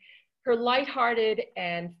 and her lighthearted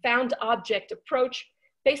and found object approach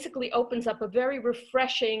basically opens up a very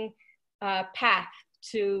refreshing path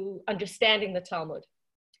to understanding the Talmud.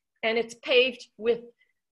 And it's paved with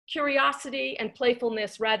curiosity and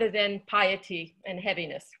playfulness rather than piety and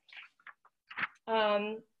heaviness.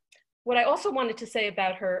 What I also wanted to say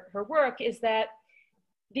about her work is that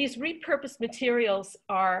these repurposed materials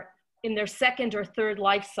are in their second or third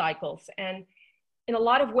life cycles. And in a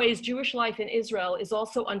lot of ways, Jewish life in Israel is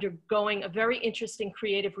also undergoing a very interesting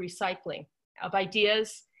creative recycling of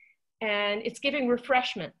ideas, and it's giving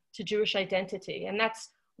refreshment to Jewish identity. And that's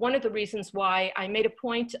one of the reasons why I made a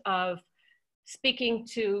point of speaking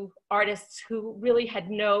to artists who really had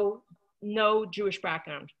no Jewish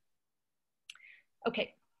background.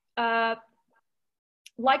 Okay,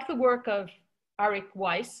 like the work of Arik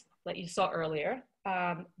Weiss that you saw earlier,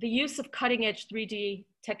 the use of cutting-edge 3D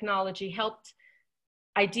technology helped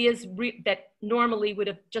ideas that normally would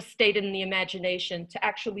have just stayed in the imagination to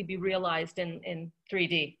actually be realized in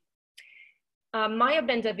 3D. Maya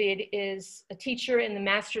Ben David is a teacher in the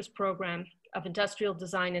master's program of industrial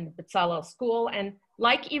design in the Bronx School, and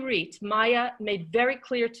like Irit, Maya made very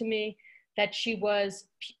clear to me that she was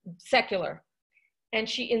secular. And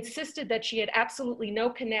she insisted that she had absolutely no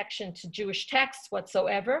connection to Jewish texts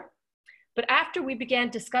whatsoever. But after we began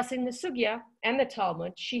discussing the Sugya and the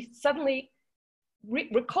Talmud, she suddenly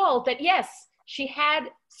recalled that yes, she had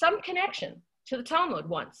some connection to the Talmud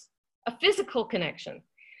once, a physical connection.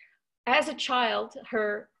 As a child,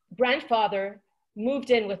 her grandfather moved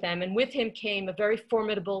in with them, and with him came a very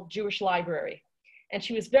formidable Jewish library. And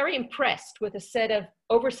she was very impressed with a set of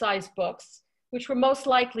oversized books, which were most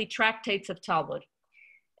likely tractates of Talmud.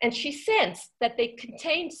 And she sensed that they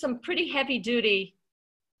contained some pretty heavy-duty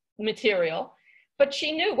material, but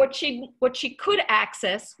she knew what she could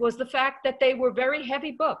access was the fact that they were very heavy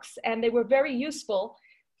books, and they were very useful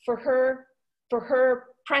for her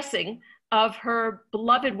pressing of her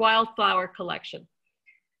beloved wildflower collection.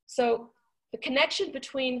 So the connection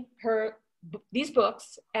between her these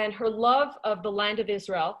books and her love of the land of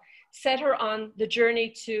Israel set her on the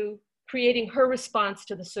journey to creating her response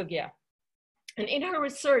to the sugya. And in her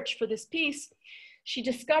research for this piece, she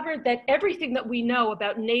discovered that everything that we know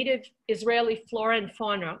about native Israeli flora and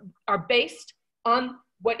fauna are based on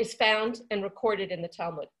what is found and recorded in the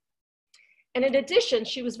Talmud. And in addition,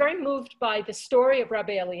 she was very moved by the story of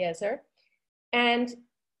Rabbi Eliezer and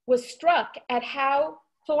was struck at how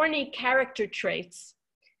thorny character traits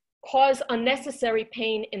cause unnecessary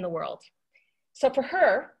pain in the world. So for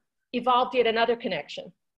her, evolved yet another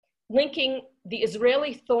connection, linking the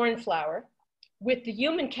Israeli thorn flower with the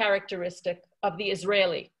human characteristic of the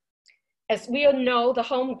Israeli. As we all know, the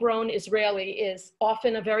homegrown Israeli is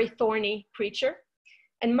often a very thorny creature,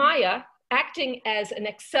 and Maya, acting as an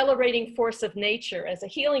accelerating force of nature, as a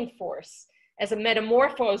healing force, as a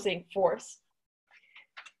metamorphosing force,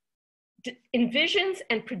 envisions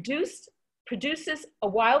and produces a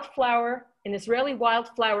wildflower, an Israeli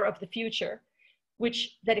wildflower of the future,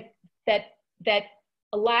 which that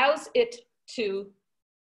allows it to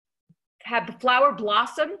have the flower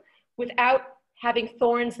blossom without having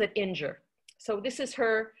thorns that injure. So this is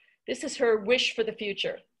her wish for the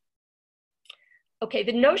future. Okay,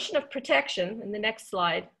 the notion of protection, in the next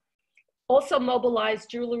slide, also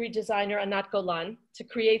mobilized jewelry designer Anat Golan to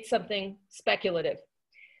create something speculative.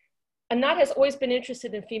 Anat has always been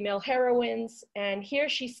interested in female heroines, and here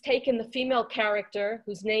she's taken the female character,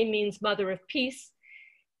 whose name means mother of peace,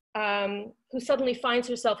 who suddenly finds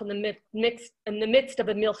herself in the midst of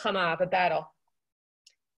a milchama, of a battle.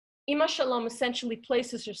 Ima Shalom essentially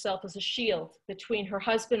places herself as a shield between her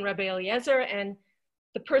husband, Rabbi Eliezer, and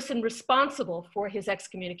the person responsible for his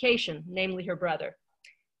excommunication, namely her brother.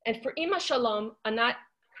 And for Ima Shalom, Anat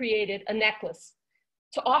created a necklace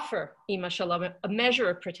to offer Ima Shalom a measure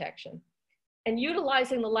of protection. And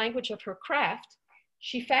utilizing the language of her craft,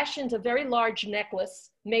 she fashioned a very large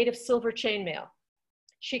necklace made of silver chainmail.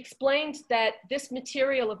 She explained that this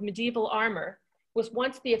material of medieval armor was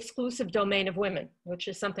once the exclusive domain of women, which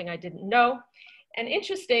is something I didn't know. And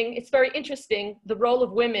interesting, it's very interesting, the role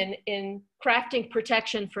of women in crafting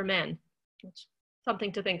protection for men. It's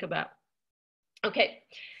something to think about. Okay,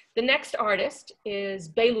 the next artist is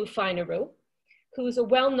Belu Feineru, who's a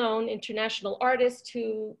well-known international artist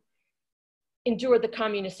who endured the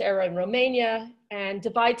communist era in Romania and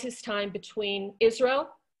divides his time between Israel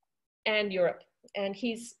and Europe. And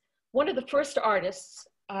he's one of the first artists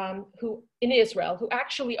in Israel who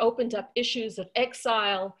actually opened up issues of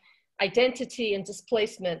exile, identity, and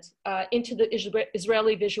displacement into the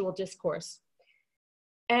Israeli visual discourse.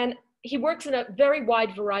 And he works in a very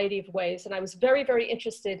wide variety of ways, and I was very, very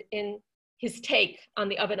interested in his take on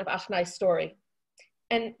the Oven of Achnai story.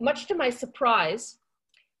 And much to my surprise,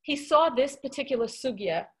 he saw this particular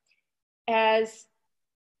sugya as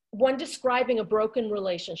one describing a broken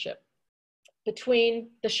relationship between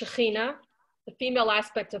the Shekhinah, the female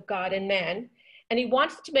aspect of God, and man, and he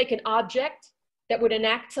wanted to make an object that would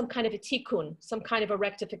enact some kind of a tikkun, some kind of a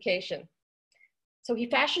rectification. So he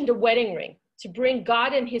fashioned a wedding ring to bring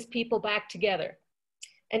God and his people back together.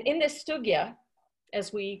 And in this sugya,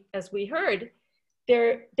 as we heard,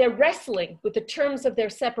 they're wrestling with the terms of their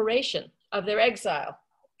separation, of their exile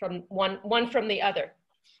from one from the other.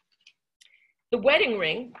 The wedding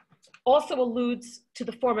ring also alludes to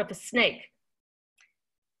the form of a snake.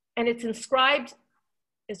 And it's inscribed,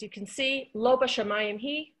 as you can see, Lo b'shamayim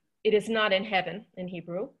hi, it is not in heaven in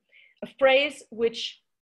Hebrew, a phrase which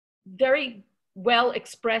very well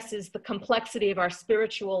expresses the complexity of our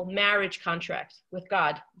spiritual marriage contract with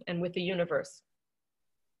God and with the universe.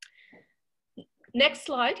 Next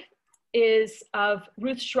slide is of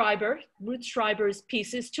Ruth Schreiber. Ruth Schreiber's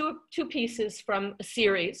pieces, two pieces from a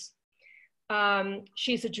series.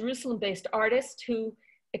 She's a Jerusalem-based artist who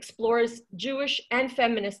explores Jewish and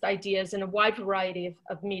feminist ideas in a wide variety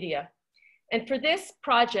of media. And for this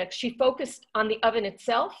project, she focused on the oven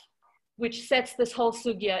itself, which sets this whole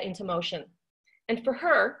sugya into motion. And for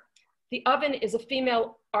her, the oven is a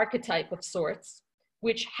female archetype of sorts,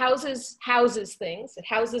 which houses things, it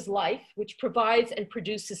houses life, which provides and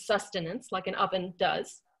produces sustenance like an oven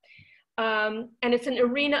does. And it's an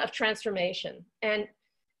arena of transformation. And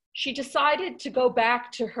she decided to go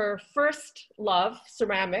back to her first love,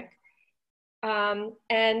 ceramic,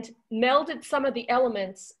 and melded some of the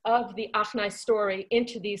elements of the Achnai story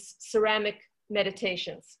into these ceramic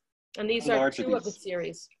meditations. And these are two of the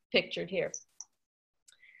series pictured here.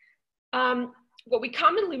 What we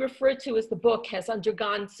commonly refer to as the book has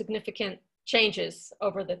undergone significant changes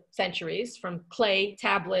over the centuries, from clay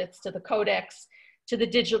tablets to the codex to the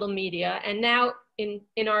digital media. And now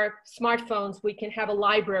in our smartphones, we can have a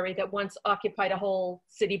library that once occupied a whole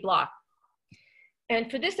city block And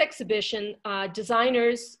for this exhibition,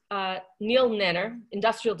 designers Neil Nenner,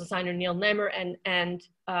 industrial designer Neil Nemmer, and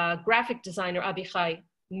graphic designer Abichai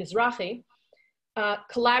Mizrahi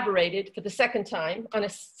collaborated for the second time on a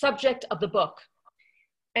subject of the book.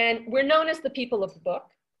 And we're known as the people of the book,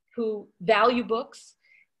 who value books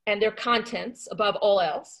and their contents above all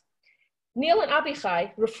else. Neil and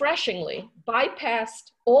Abichai refreshingly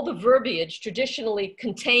bypassed all the verbiage traditionally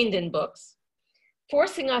contained in books,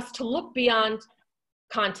 forcing us to look beyond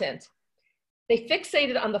content. They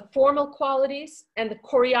fixated on the formal qualities and the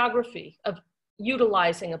choreography of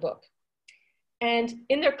utilizing a book. And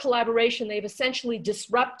in their collaboration, they've essentially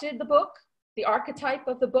disrupted the book, the archetype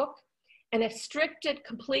of the book, and have stripped it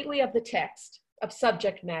completely of the text, of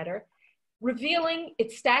subject matter, revealing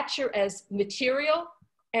its stature as material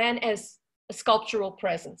and as a sculptural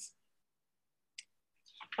presence.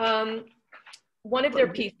 One of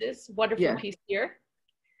their pieces, wonderful piece here,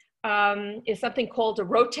 is something called a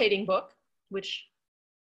rotating book, which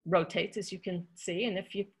rotates, as you can see. And if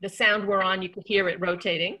the sound were on, you could hear it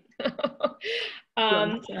rotating.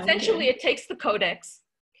 Essentially, it takes the codex,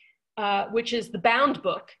 which is the bound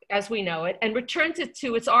book as we know it, and returns it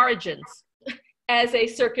to its origins as a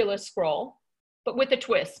circular scroll, but with a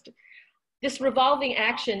twist. This revolving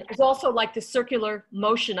action is also like the circular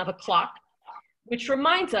motion of a clock, which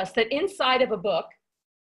reminds us that inside of a book,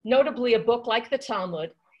 notably a book like the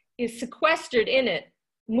Talmud, is sequestered in it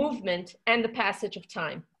movement and the passage of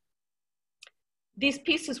time. These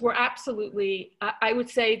pieces were absolutely, I would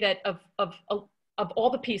say that of all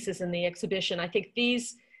the pieces in the exhibition, I think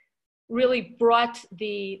these really brought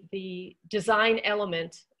the design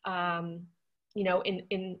element, you know,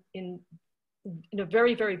 in a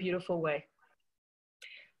very, very beautiful way.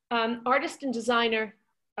 Artist and designer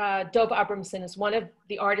Dov Abramson is one of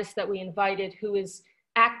the artists that we invited, who is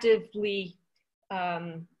actively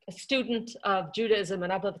a student of Judaism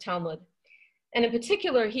and of the Talmud. And in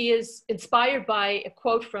particular, he is inspired by a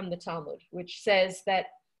quote from the Talmud, which says that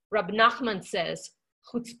Rabbi Nachman says,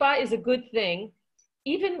 "Chutzpah is a good thing,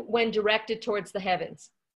 even when directed towards the heavens."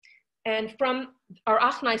 And from our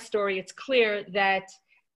ASHKENAZ story, it's clear that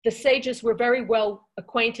the sages were very well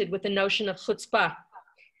acquainted with the notion of chutzpah.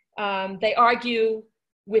 They argue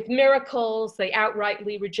with miracles, they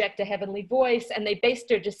outrightly reject a heavenly voice, and they base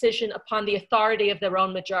their decision upon the authority of their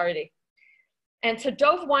own majority. And so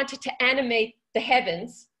Dov wanted to animate the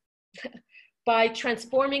heavens by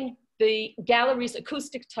transforming the gallery's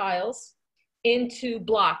acoustic tiles into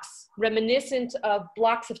blocks, reminiscent of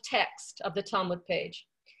blocks of text of the Talmud page.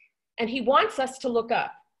 And he wants us to look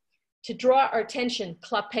up, to draw our attention,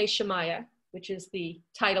 Klapei Shemaya, which is the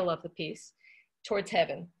title of the piece, towards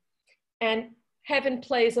heaven. And heaven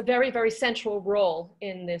plays a very, very central role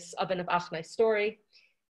in this Abin of ASHKENAZ story.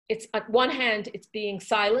 It's, on one hand, it's being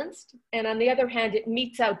silenced, and on the other hand, it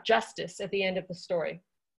metes out justice at the end of the story.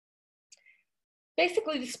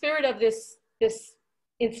 Basically, the spirit of this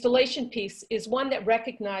installation piece is one that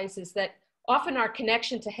recognizes that often our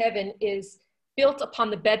connection to heaven is built upon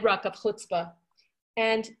the bedrock of chutzpah.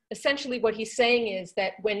 And essentially what he's saying is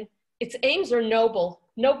that when its aims are noble,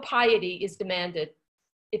 no piety is demanded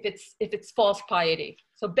if it's false piety.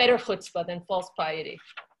 So better chutzpah than false piety.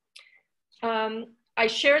 I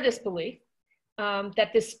share this belief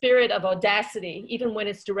that this spirit of audacity, even when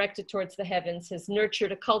it's directed towards the heavens, has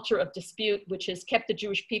nurtured a culture of dispute, which has kept the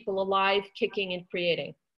Jewish people alive, kicking and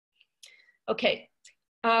creating. Okay,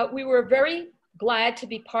 we were very glad to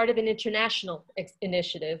be part of an international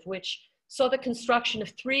initiative, which saw the construction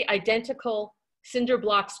of 3 identical cinder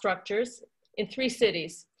block structures in 3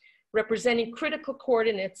 cities, representing critical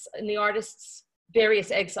coordinates in the artist's various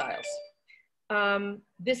exiles.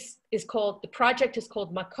 The project is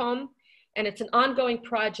called Makom, and it's an ongoing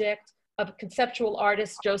project of conceptual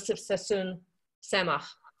artist Joseph Sassoon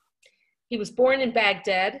Semach. He was born in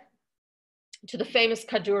Baghdad to the famous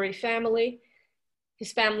Kaduri family.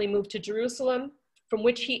 His family moved to Jerusalem, from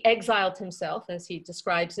which he exiled himself, as he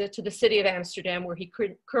describes it, to the city of Amsterdam, where he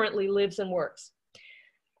currently lives and works.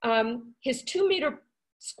 His 2-meter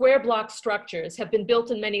square block structures have been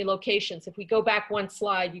built in many locations. If we go back one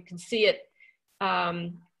slide, you can see it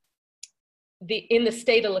in the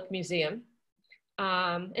Stedelijk Museum.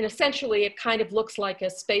 And essentially, it kind of looks like a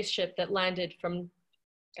spaceship that landed from,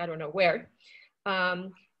 I don't know where.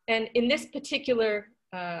 And in this particular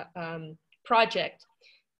project,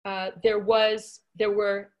 there were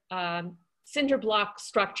cinder block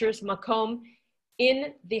structures, Makom,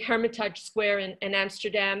 in the Hermitage Square in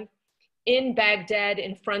Amsterdam, in Baghdad,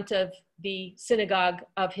 in front of the synagogue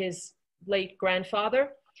of his late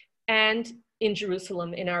grandfather, and in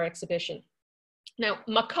Jerusalem in our exhibition. Now,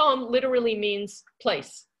 Makom literally means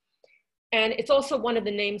place. And it's also one of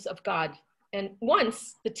the names of God. And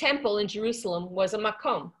once the temple in Jerusalem was a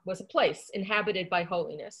makom, was a place inhabited by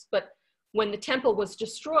holiness. But when the temple was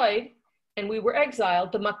destroyed and we were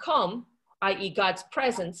exiled, the makom, i.e. God's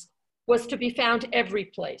presence, was to be found every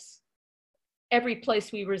place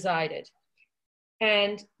we resided.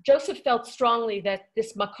 And Joseph felt strongly that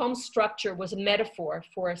this makom structure was a metaphor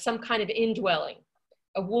for some kind of indwelling,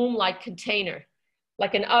 a womb-like container,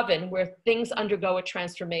 like an oven where things undergo a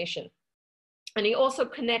transformation. And he also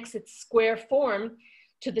connects its square form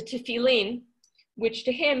to the tefillin, which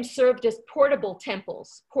to him served as portable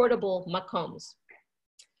temples, portable makoms.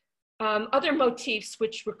 Other motifs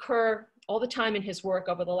which recur all the time in his work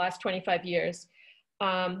over the last 25 years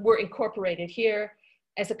were incorporated here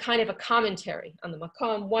as a kind of a commentary on the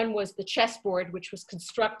makom. One was the chessboard, which was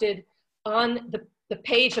constructed on the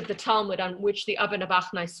page of the Talmud on which the oven of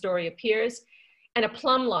Achnai's story appears, and a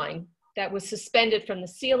plumb line that was suspended from the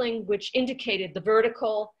ceiling, which indicated the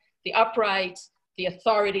vertical, the upright, the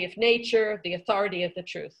authority of nature, the authority of the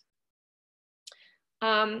truth.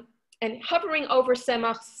 And hovering over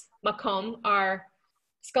Semach's makom are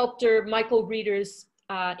sculptor Michael Reeder's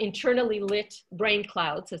internally lit brain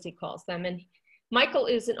clouds, as he calls them. And Michael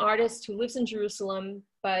is an artist who lives in Jerusalem,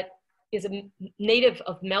 but is a native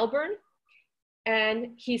of Melbourne. And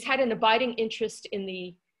he's had an abiding interest in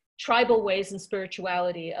the tribal ways and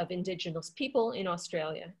spirituality of indigenous people in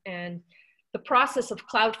Australia. And the process of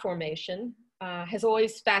cloud formation has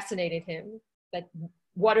always fascinated him, that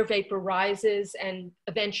water vapor rises and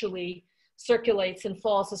eventually circulates and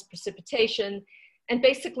falls as precipitation. And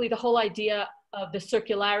basically the whole idea of the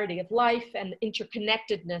circularity of life and the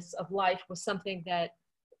interconnectedness of life was something that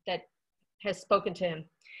has spoken to him.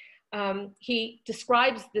 He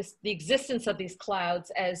describes the existence of these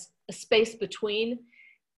clouds as a space between,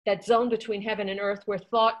 that zone between heaven and earth where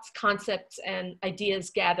thoughts, concepts, and ideas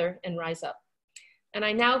gather and rise up. And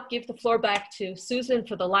I now give the floor back to Susan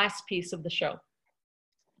for the last piece of the show.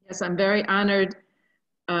 Yes, I'm very honored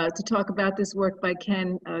to talk about this work by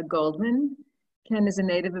Ken Goldman. Ken is a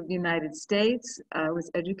native of the United States, was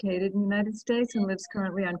educated in the United States and lives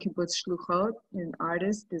currently on Kibbutz Shluchot, an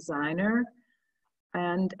artist, designer.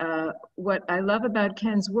 And what I love about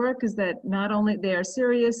Ken's work is that not only they are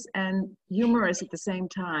serious and humorous at the same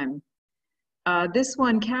time. This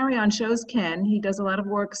one, Carry On, shows Ken. He does a lot of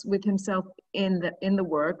works with himself in the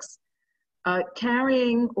works,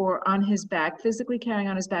 carrying or on his back, physically carrying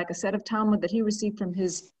on his back a set of Talmud that he received from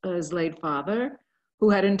his late father, who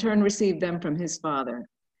had in turn received them from his father.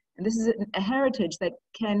 And this is a heritage that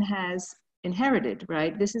Ken has inherited,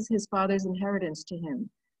 right? This is his father's inheritance to him.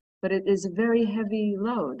 But it is a very heavy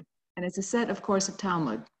load. And it's a set, of course, of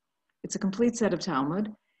Talmud. It's a complete set of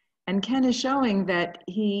Talmud. And Ken is showing that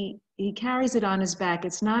he carries it on his back.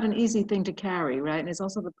 It's not an easy thing to carry, right? And it's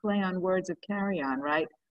also the play on words of carry on, right?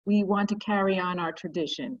 We want to carry on our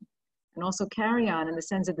tradition. And also carry on in the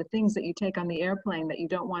sense of the things that you take on the airplane that you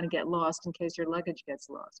don't want to get lost in case your luggage gets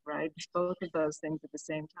lost, right? It's both of those things at the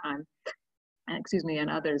same time, and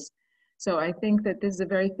others. So I think that this is a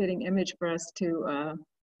very fitting image for us to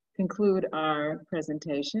conclude our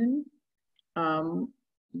presentation.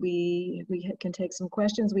 We can take some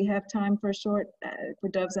questions. We have time for a short, for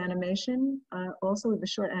Dove's animation. Also, we have a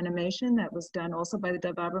short animation that was done also by the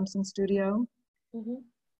Dove Abramson studio. Mm-hmm.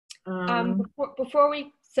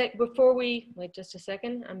 Before we, wait just a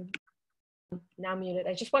second, I'm now muted.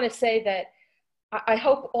 I just want to say that I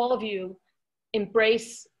hope all of you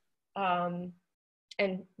embrace and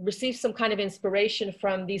receive some kind of inspiration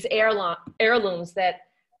from these heirlooms that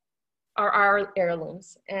are our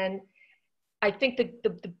heirlooms. And I think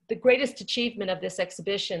the greatest achievement of this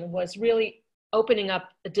exhibition was really opening up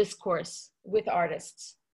a discourse with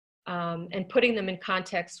artists and putting them in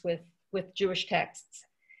context with Jewish texts.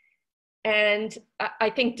 And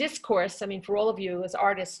I think discourse, I mean, for all of you as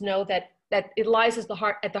artists know that it lies at the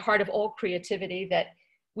heart of all creativity, that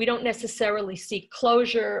we don't necessarily seek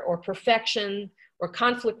closure or perfection or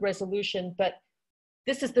conflict resolution, but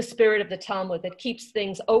this is the spirit of the Talmud that keeps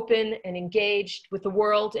things open and engaged with the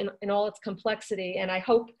world in all its complexity. And I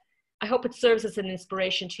hope it serves as an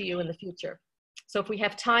inspiration to you in the future. So if we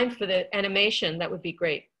have time for the animation, that would be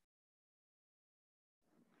great.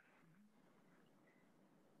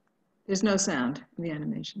 There's no sound in the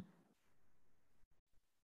animation.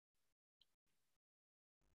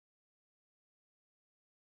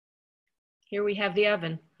 Here we have the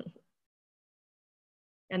oven.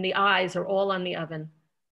 And the eyes are all on the oven.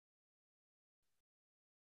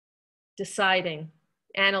 Deciding,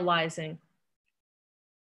 analyzing.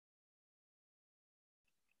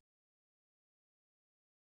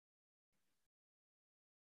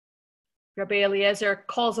 Rabbi Eliezer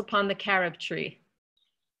calls upon the carob tree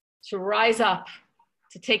to rise up,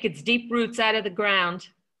 to take its deep roots out of the ground,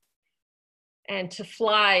 and to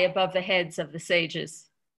fly above the heads of the sages.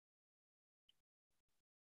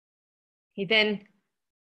 He then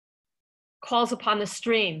calls upon the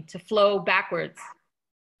stream to flow backwards.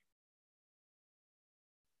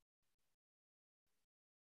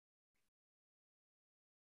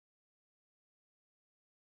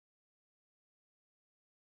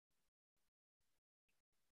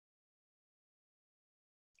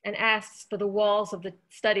 And asks for the walls of the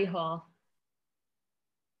study hall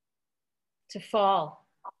to fall,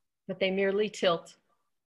 but they merely tilt.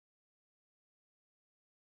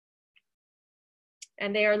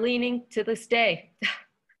 And they are leaning to this day.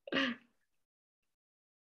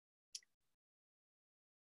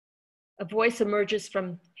 A voice emerges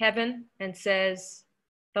from heaven and says,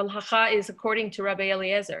 the halacha is according to Rabbi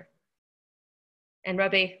Eliezer. And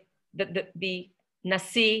the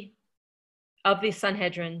Nasi of the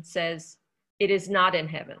Sanhedrin says, it is not in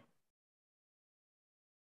heaven.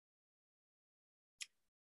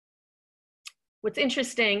 What's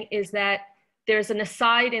interesting is that there's an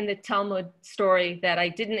aside in the Talmud story that I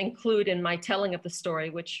didn't include in my telling of the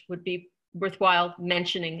story, which would be worthwhile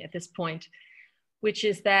mentioning at this point, which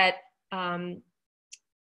is that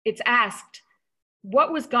it's asked,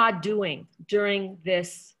 what was God doing during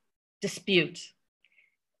this dispute?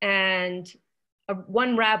 And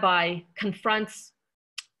one rabbi confronts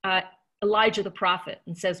Elijah the prophet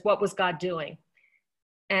and says, what was God doing?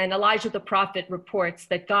 And Elijah the prophet reports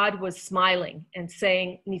that God was smiling and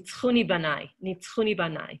saying, Nitzchuni banai, Nitzchuni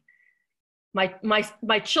banai.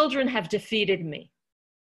 My children have defeated me.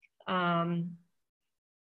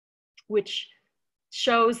 Which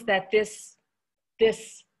shows that this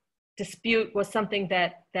dispute was something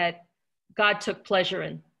that God took pleasure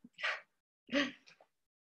in.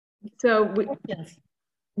 So,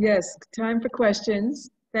 yes, time for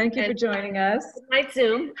questions. Thank you for joining us. Good night,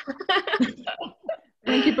 Zoom.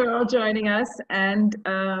 Thank you for all joining us, and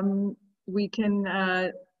we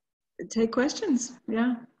can take questions,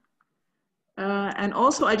 yeah. And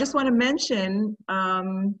also, I just want to mention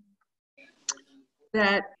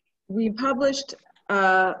that we published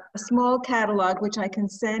a small catalog, which I can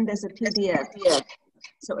send as a PDF.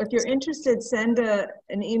 So if you're interested, send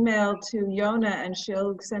an email to Yona, and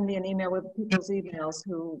she'll send me an email with people's emails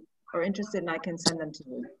who are interested, and I can send them to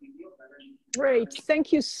you. Great.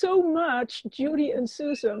 Thank you so much, Judy and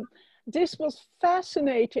Susan. This was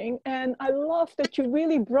fascinating, and I love that you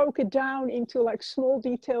really broke it down into like small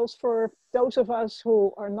details for those of us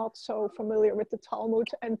who are not so familiar with the Talmud,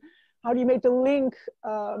 and how you made the link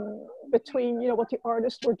between what the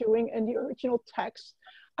artists were doing and the original text.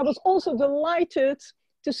 I was also delighted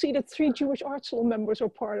to see that 3 Jewish Art Salon members are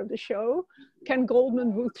part of the show: Ken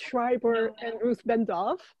Goldman, Ruth Schreiber, and Ruth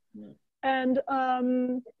Ben-Dav. And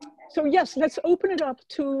so yes, let's open it up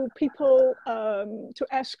to people to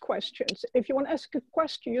ask questions. If you want to ask a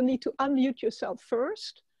question, you need to unmute yourself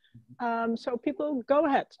first. So people, go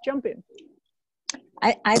ahead, jump in.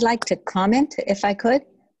 I'd like to comment if I could.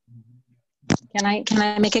 Can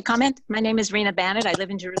I make a comment? My name is Rena Bannett. I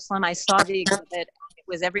live in Jerusalem. I saw the exhibit. It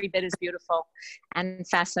was every bit as beautiful and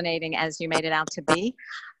fascinating as you made it out to be.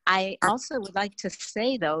 I also would like to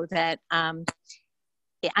say, though, that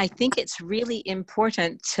I think it's really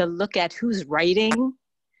important to look at who's writing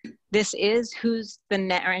this is, who's the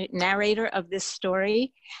narrator of this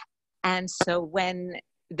story. And so when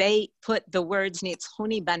they put the words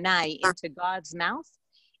Nitzchuni banai into God's mouth,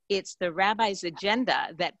 it's the rabbi's agenda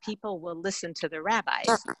that people will listen to the rabbis.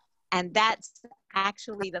 And that's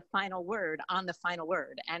actually the final word on the final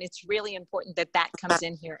word. And it's really important that that comes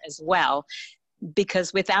in here as well,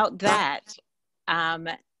 because without that,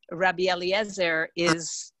 Rabbi Eliezer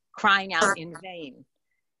is crying out in vain.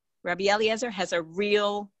 Rabbi Eliezer has a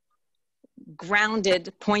real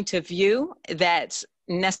grounded point of view that's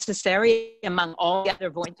necessary among all the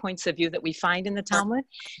other points of view that we find in the Talmud.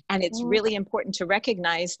 And it's really important to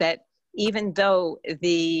recognize that even though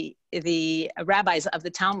the rabbis of the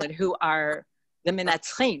Talmud, who are the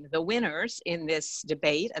menatzchim, the winners in this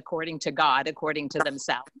debate, according to God, according to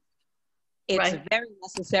themselves, it's very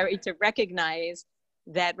necessary to recognize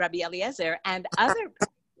that Rabbi Eliezer and other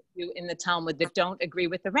points of view in the Talmud that don't agree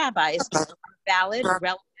with the rabbis are valid,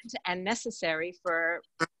 relevant, and necessary for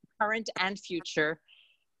current and future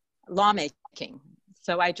lawmaking.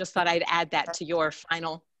 So I just thought I'd add that to your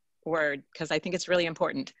final word, because I think it's really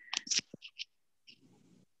important.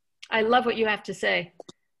 I love what you have to say.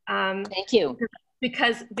 Thank you.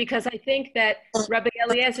 Because I think that Rabbi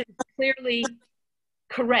Eliezer is clearly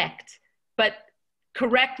correct, but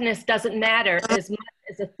correctness doesn't matter as much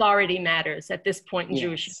as authority matters at this point in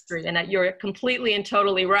Jewish history. And that you're completely and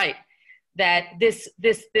totally right, that this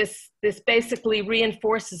basically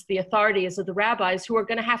reinforces the authorities of the rabbis who are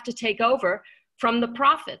going to have to take over from the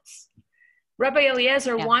prophets. Rabbi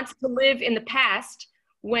Eliezer wants to live in the past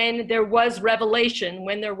when there was revelation,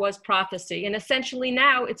 when there was prophecy. And essentially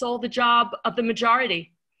now it's all the job of the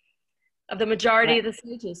majority of the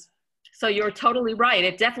sages. So you're totally right.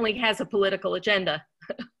 It definitely has a political agenda.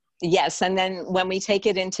 Yes, and then when we take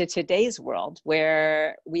it into today's world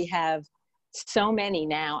where we have so many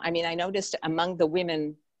now, I mean, I noticed among the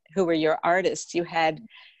women who were your artists, you had,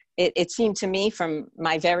 it seemed to me from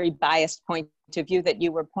my very biased point of view that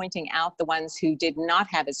you were pointing out the ones who did not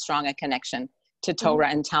have as strong a connection to Torah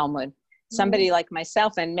and Talmud. Somebody like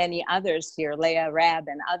myself and many others here, Leah Rab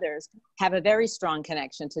and others, have a very strong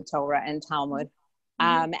connection to Torah and Talmud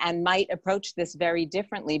and might approach this very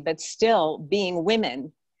differently, but still being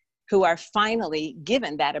women who are finally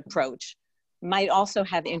given that approach might also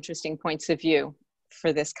have interesting points of view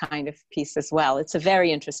for this kind of piece as well. It's a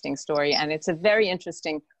very interesting story, and it's a very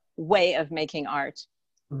interesting way of making art.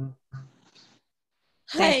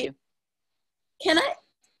 Thank you. Can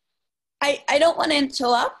I don't want to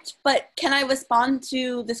interrupt, but can I respond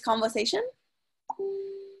to this conversation?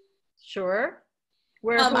 Sure.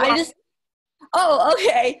 Oh,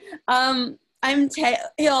 okay.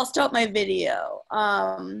 Here, I'll start my video.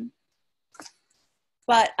 I'm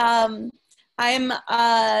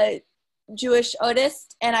a Jewish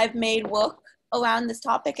artist, and I've made work around this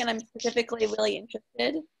topic, and I'm specifically really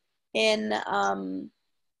interested in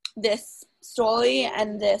this story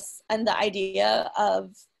and the idea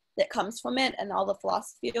of that comes from it and all the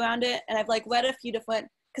philosophy around it. And I've read a few different,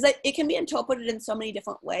 because it can be interpreted in so many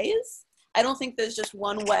different ways. I don't think there's just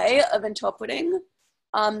one way of interpreting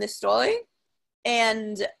this story.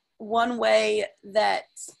 And one way that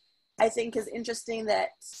I think is interesting that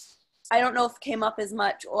I don't know if came up as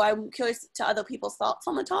much, or I'm curious to other people's thoughts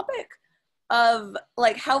on the topic of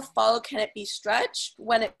how far can it be stretched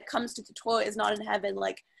when it comes to the Torah is not in heaven,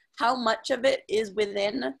 how much of it is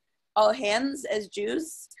within our hands as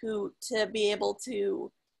Jews to be able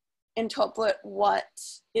to interpret what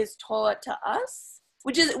is Torah to us,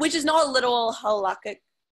 which is not a literal halakhic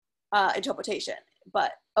interpretation,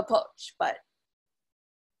 but approach. But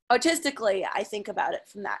artistically, I think about it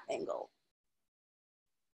from that angle.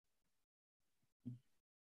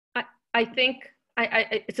 I think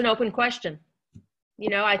it's an open question.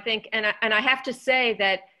 I think, and I have to say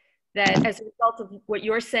that as a result of what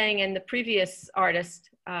you're saying and the previous artist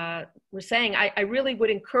were saying, I really would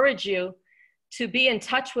encourage you to be in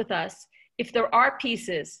touch with us if there are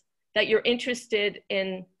pieces that you're interested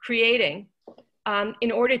in creating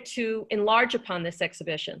in order to enlarge upon this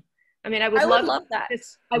exhibition. I mean, I would love that.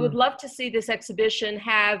 I would love to see this exhibition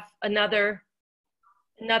have another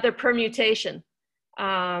permutation.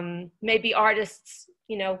 Maybe artists,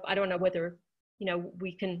 I don't know whether,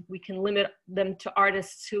 we can limit them to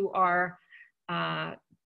artists who are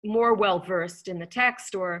more well-versed in the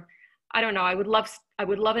text, or I don't know. I would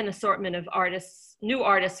love an assortment of artists, new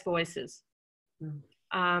artists' voices.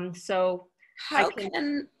 So how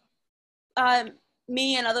can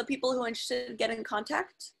me and other people who are interested get in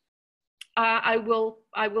contact? I will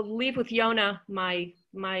leave with Yona my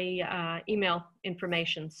email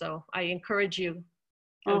information. So I encourage you.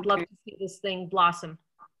 I would love to see this thing blossom.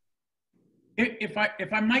 If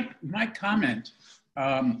I might comment,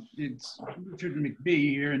 it's Richard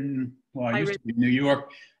McBee here I used to be in New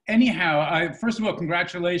York. Anyhow, first of all,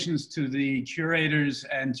 congratulations to the curators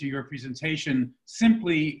and to your presentation.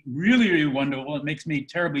 Simply really, really wonderful. It makes me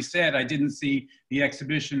terribly sad I didn't see the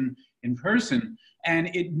exhibition in person.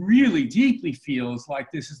 And it really deeply feels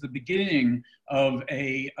like this is the beginning of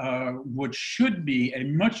what should be a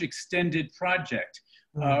much extended project.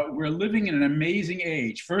 We're living in an amazing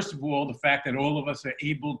age. First of all, the fact that all of us are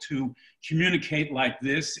able to communicate like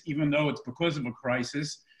this, even though it's because of a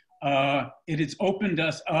crisis, it has opened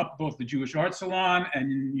us up, both the Jewish Art Salon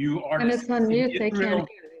and you artists. And it's on mute, they can't hear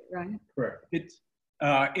it, right? Correct. It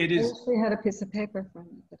is. I actually had a piece of paper from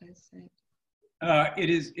it that I saved.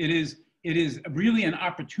 It is really an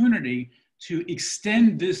opportunity to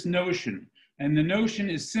extend this notion. And the notion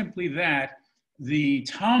is simply that the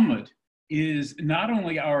Talmud is not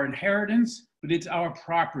only our inheritance, but it's our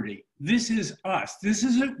property. This is us. This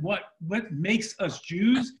is what makes us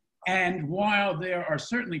Jews. And while there are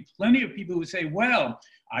certainly plenty of people who say, well,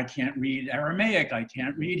 I can't read Aramaic, I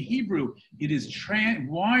can't read Hebrew, it is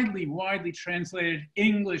widely translated,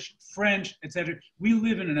 English, French, etc. We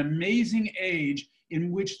live in an amazing age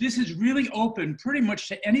in which this is really open pretty much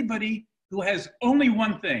to anybody who has only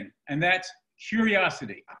one thing, and that's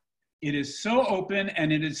curiosity. It is so open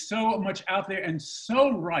and it is so much out there and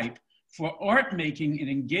so ripe for art making and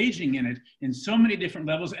engaging in it in so many different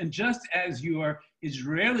levels. And just as your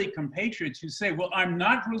Israeli compatriots who say, well, I'm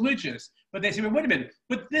not religious, but they say, well, wait a minute,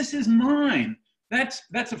 but this is mine. That's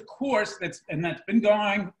of course, that's been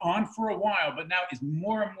going on for a while, but now is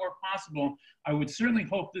more and more possible. I would certainly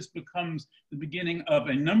hope this becomes the beginning of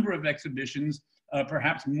a number of exhibitions,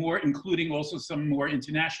 perhaps more, including also some more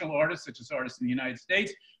international artists, such as artists in the United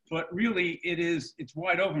States. But really, it's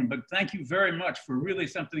wide open. But thank you very much for really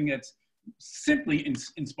something that's simply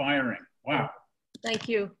inspiring. Wow. Thank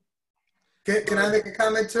you. Can I make a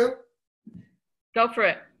comment too? Go for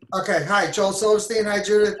it. Okay, hi, Joel Silverstein. Hi,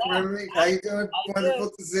 Judith. Remember me? How you doing?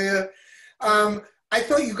 Wonderful to see you. I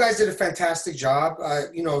thought you guys did a fantastic job.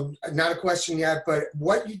 You know, not a question yet, but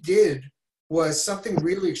what you did was something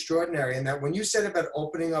really extraordinary in that when you said about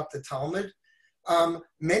opening up the Talmud,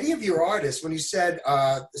 many of your artists, when you said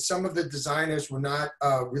some of the designers were not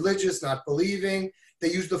religious, not believing,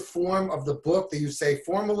 they used the form of the book, they used, say,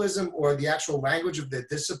 formalism or the actual language of their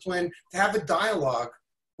discipline to have a dialogue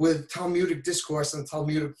with Talmudic discourse and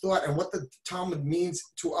Talmudic thought and what the Talmud means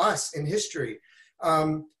to us in history.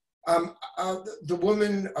 The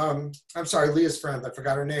woman, I'm sorry, Leah's friend, I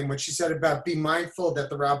forgot her name, when she said about be mindful that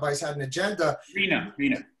the rabbis had an agenda. Rena.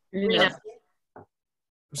 I'm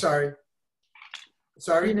sorry.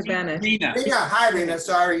 Rena Bennett. Rena, hi Rena,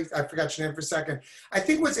 sorry, I forgot your name for a second. I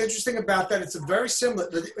think what's interesting about that, it's a very similar,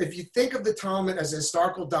 if you think of the Talmud as a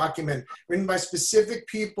historical document written by specific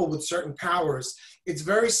people with certain powers, it's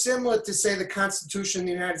very similar to, say, the Constitution of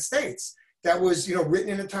the United States that was, you know, written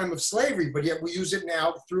in a time of slavery, but yet we use it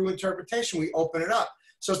now through interpretation, we open it up.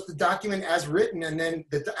 So it's the document as written, and then,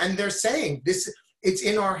 and they're saying this, it's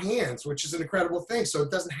in our hands, which is an incredible thing. So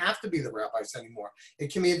it doesn't have to be the rabbis anymore.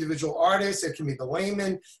 It can be individual artists. It can be the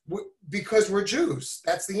laymen, because we're Jews.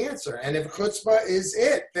 That's the answer. And if chutzpah is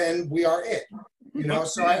it, then we are it. You know,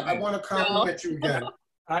 so I want to compliment you again.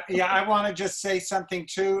 Yeah, I want to just say something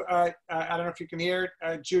too. I don't know if you can hear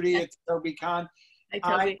it. Judy, it's Toby Khan.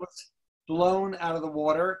 I was blown out of the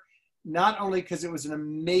water, not only because it was an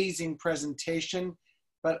amazing presentation,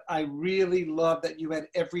 but I really love that you had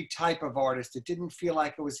every type of artist. It didn't feel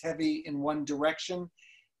like it was heavy in one direction.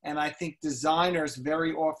 And I think designers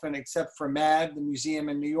very often, except for MAD, the museum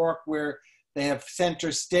in New York, where they have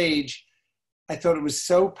center stage, I thought it was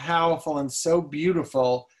so powerful and so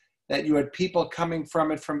beautiful that you had people coming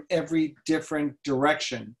from it from every different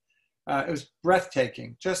direction. It was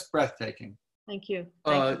breathtaking, just breathtaking. Thank you.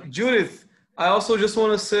 Judith, I also just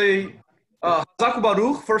want to say, Hazaku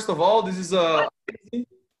Baruch, first of all, this is amazing.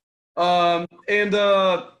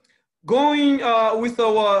 Going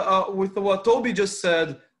with what Toby just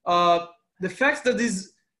said, the fact that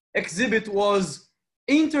this exhibit was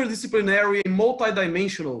interdisciplinary and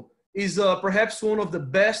multidimensional is perhaps one of the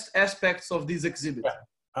best aspects of this exhibit.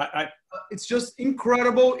 Yeah. It's just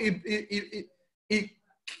incredible.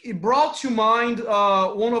 It brought to mind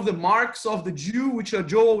one of the marks of the Jew, which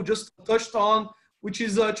Joel just touched on, which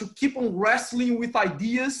is to keep on wrestling with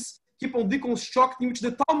ideas, keep on deconstructing, which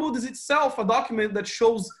the Talmud is itself a document that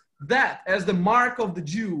shows that as the mark of the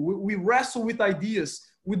Jew. We wrestle with ideas.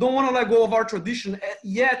 We don't want to let go of our tradition,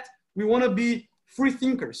 yet we want to be free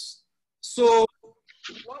thinkers. So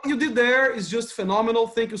what you did there is just phenomenal.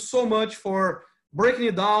 Thank you so much for breaking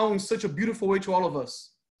it down in such a beautiful way to all of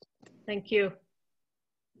us. Thank you.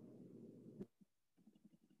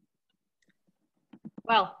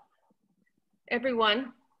 Well,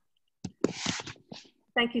 everyone,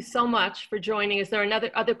 thank you so much for joining. Is there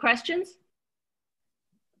other questions?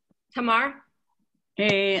 Tamar?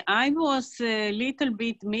 I was a little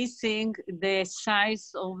bit missing the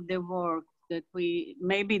size of the work that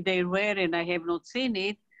maybe they were and I have not seen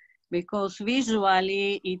it, because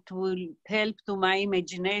visually it will help to my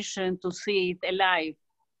imagination to see it alive.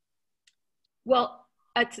 Well,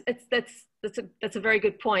 that's a very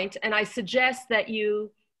good point. And I suggest that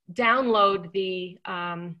you download the,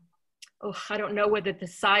 I don't know whether the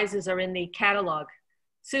sizes are in the catalog.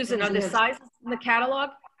 Susan, are the sizes in the catalog?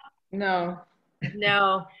 No.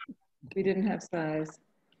 No. We didn't have size.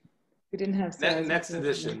 We didn't have size. Next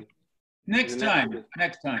edition. Next time.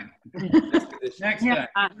 Next time. Yeah,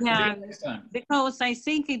 because I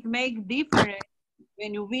think it makes difference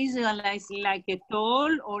when you visualize like a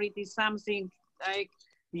tall, or it is something like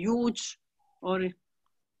huge, or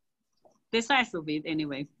the size of it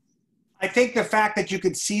anyway. I think the fact that you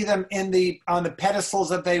could see them on the pedestals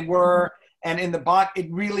that they were and in the box,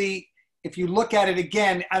 it really, if you look at it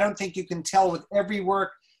again, I don't think you can tell with every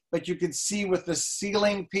work, but you can see with the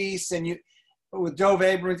ceiling piece and with Dove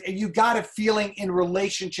Abrams, and you got a feeling in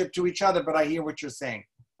relationship to each other, but I hear what you're saying.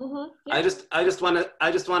 Yeah. I just want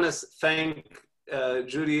to thank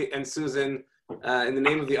Judy and Susan in the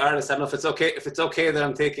name of the artists. I don't know if it's okay that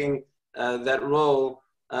I'm taking that role,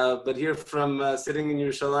 but here from sitting in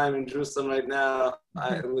Yerushalayim in Jerusalem right now,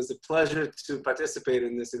 it was a pleasure to participate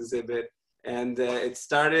in this exhibit. And it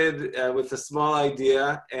started with a small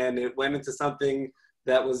idea, and it went into something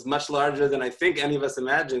that was much larger than I think any of us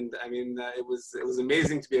imagined. I mean, it was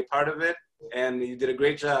amazing to be a part of it, and you did a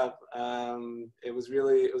great job. It was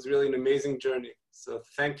really an amazing journey. So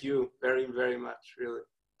thank you very, very much, really.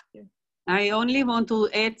 I only want to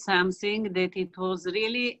add something, that it was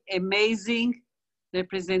really amazing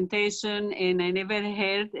representation, and I never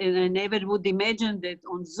heard, and I never would imagine that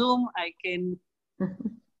on Zoom I can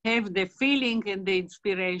have the feeling and the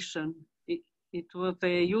inspiration. It was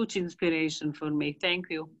a huge inspiration for me. Thank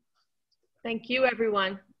you. Thank you,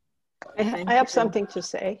 everyone. I have something to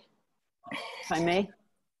say, if I may.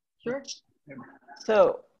 Sure.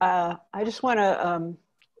 So I just want to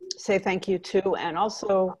say thank you too. And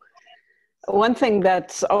also, one thing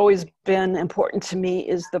that's always been important to me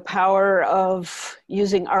is the power of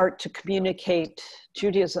using art to communicate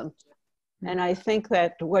Judaism. And I think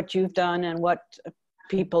that what you've done and what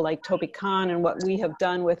people like Toby Kahn and what we have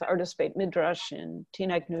done with Artist Beit Midrash in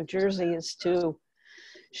Teaneck, New Jersey, is to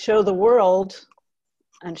show the world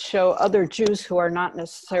and show other Jews who are not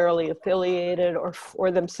necessarily affiliated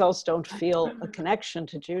or themselves don't feel a connection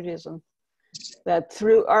to Judaism, that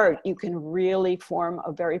through art you can really form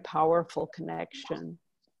a very powerful connection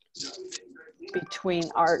between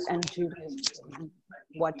art and Judaism and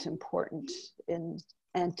what's important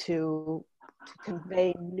and to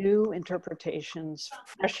convey new interpretations,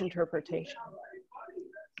 fresh interpretations.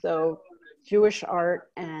 So Jewish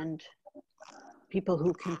art and people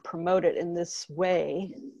who can promote it in this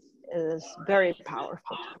way is very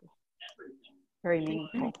powerful, very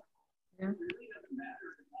meaningful. Yeah.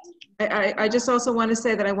 I just also want to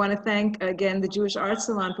say that I want to thank again the Jewish Art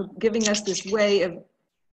Salon for giving us this way of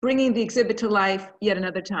bringing the exhibit to life yet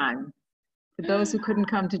another time for those who couldn't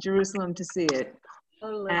come to Jerusalem to see it.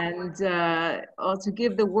 And also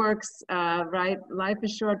give the works, right, life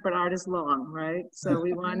is short, but art is long, right? So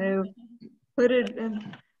we want to put it,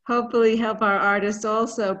 and hopefully help our artists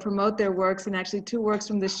also promote their works. And actually 2 works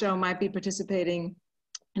from this show might be participating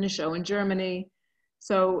in a show in Germany.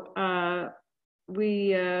 So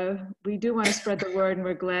we do want to spread the word, and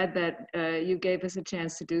we're glad that you gave us a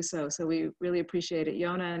chance to do so. So we really appreciate it.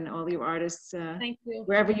 Yona and all you artists, thank you.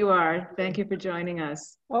 Wherever you are, thank you for joining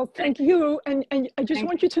us. Well, thank you. And I just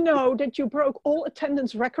want you to know that you broke all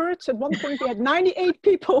attendance records. At one point we had 98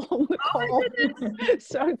 people on the call.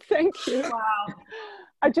 So thank you. Wow.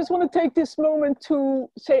 I just want to take this moment to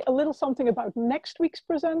say a little something about next week's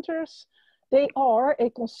presenters. They are a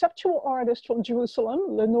conceptual artist from Jerusalem,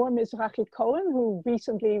 Lenore Mizrahi Cohen, who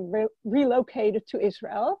recently relocated to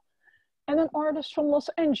Israel, and an artist from Los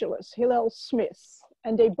Angeles, Hillel Smith.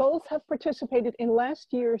 And they both have participated in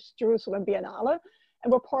last year's Jerusalem Biennale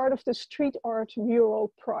and were part of the street art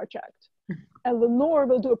mural project. And Lenore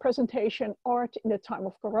will do a presentation, Art in the Time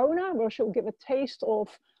of Corona, where she'll give a taste of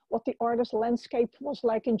what the artist landscape was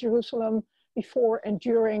like in Jerusalem before and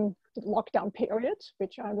during the lockdown period,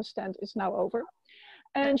 which I understand is now over.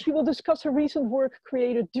 And she will discuss her recent work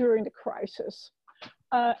created during the crisis.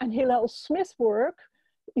 And Hillel Smith's work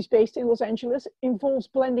is based in Los Angeles, involves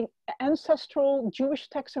blending ancestral Jewish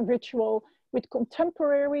text and ritual with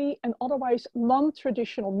contemporary and otherwise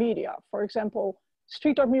non-traditional media. For example,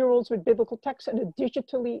 street art murals with biblical text and a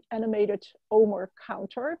digitally animated Omer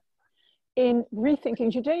counter. In Rethinking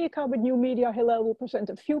Judaica with New Media, Hillel will present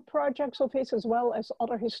a few projects of his as well as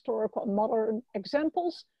other historical and modern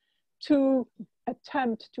examples to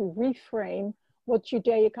attempt to reframe what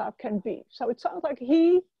Judaica can be. So it sounds like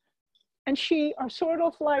he and she are sort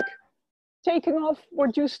of like taking off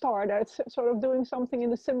what you started, sort of doing something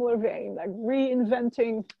in a similar vein, like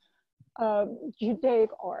reinventing Judaic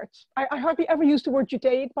art. I hardly ever use the word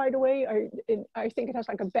Judaic, by the way. I think it has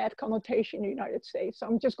like a bad connotation in the United States. So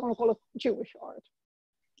I'm just going to call it Jewish art.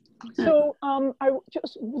 So I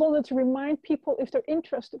just wanted to remind people, if they're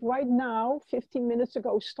interested, right now, 15 minutes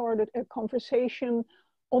ago, started a conversation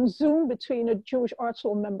on Zoom between a Jewish Art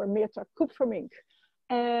Salon member, Mirta Kupfermink,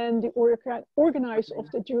 and the organizer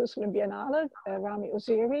of the Jerusalem Biennale, Rami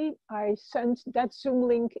Ozeri. I sent that Zoom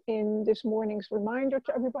link in this morning's reminder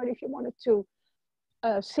to everybody if you wanted to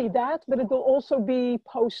see that, but it will also be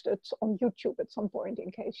posted on YouTube at some point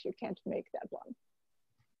in case you can't make that one.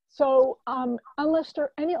 So unless there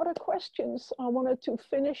are any other questions, I wanted to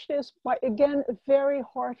finish this by, again, a very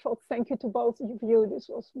heartfelt thank you to both of you. This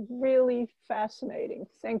was really fascinating.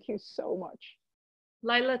 Thank you so much.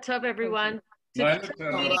 Laila Tov, everyone.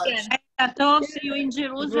 See you in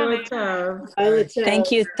Jerusalem.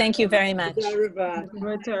 Thank you. Thank you very much.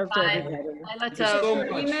 Bye.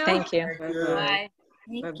 Thank you. Bye.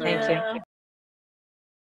 Thank you. Thank you.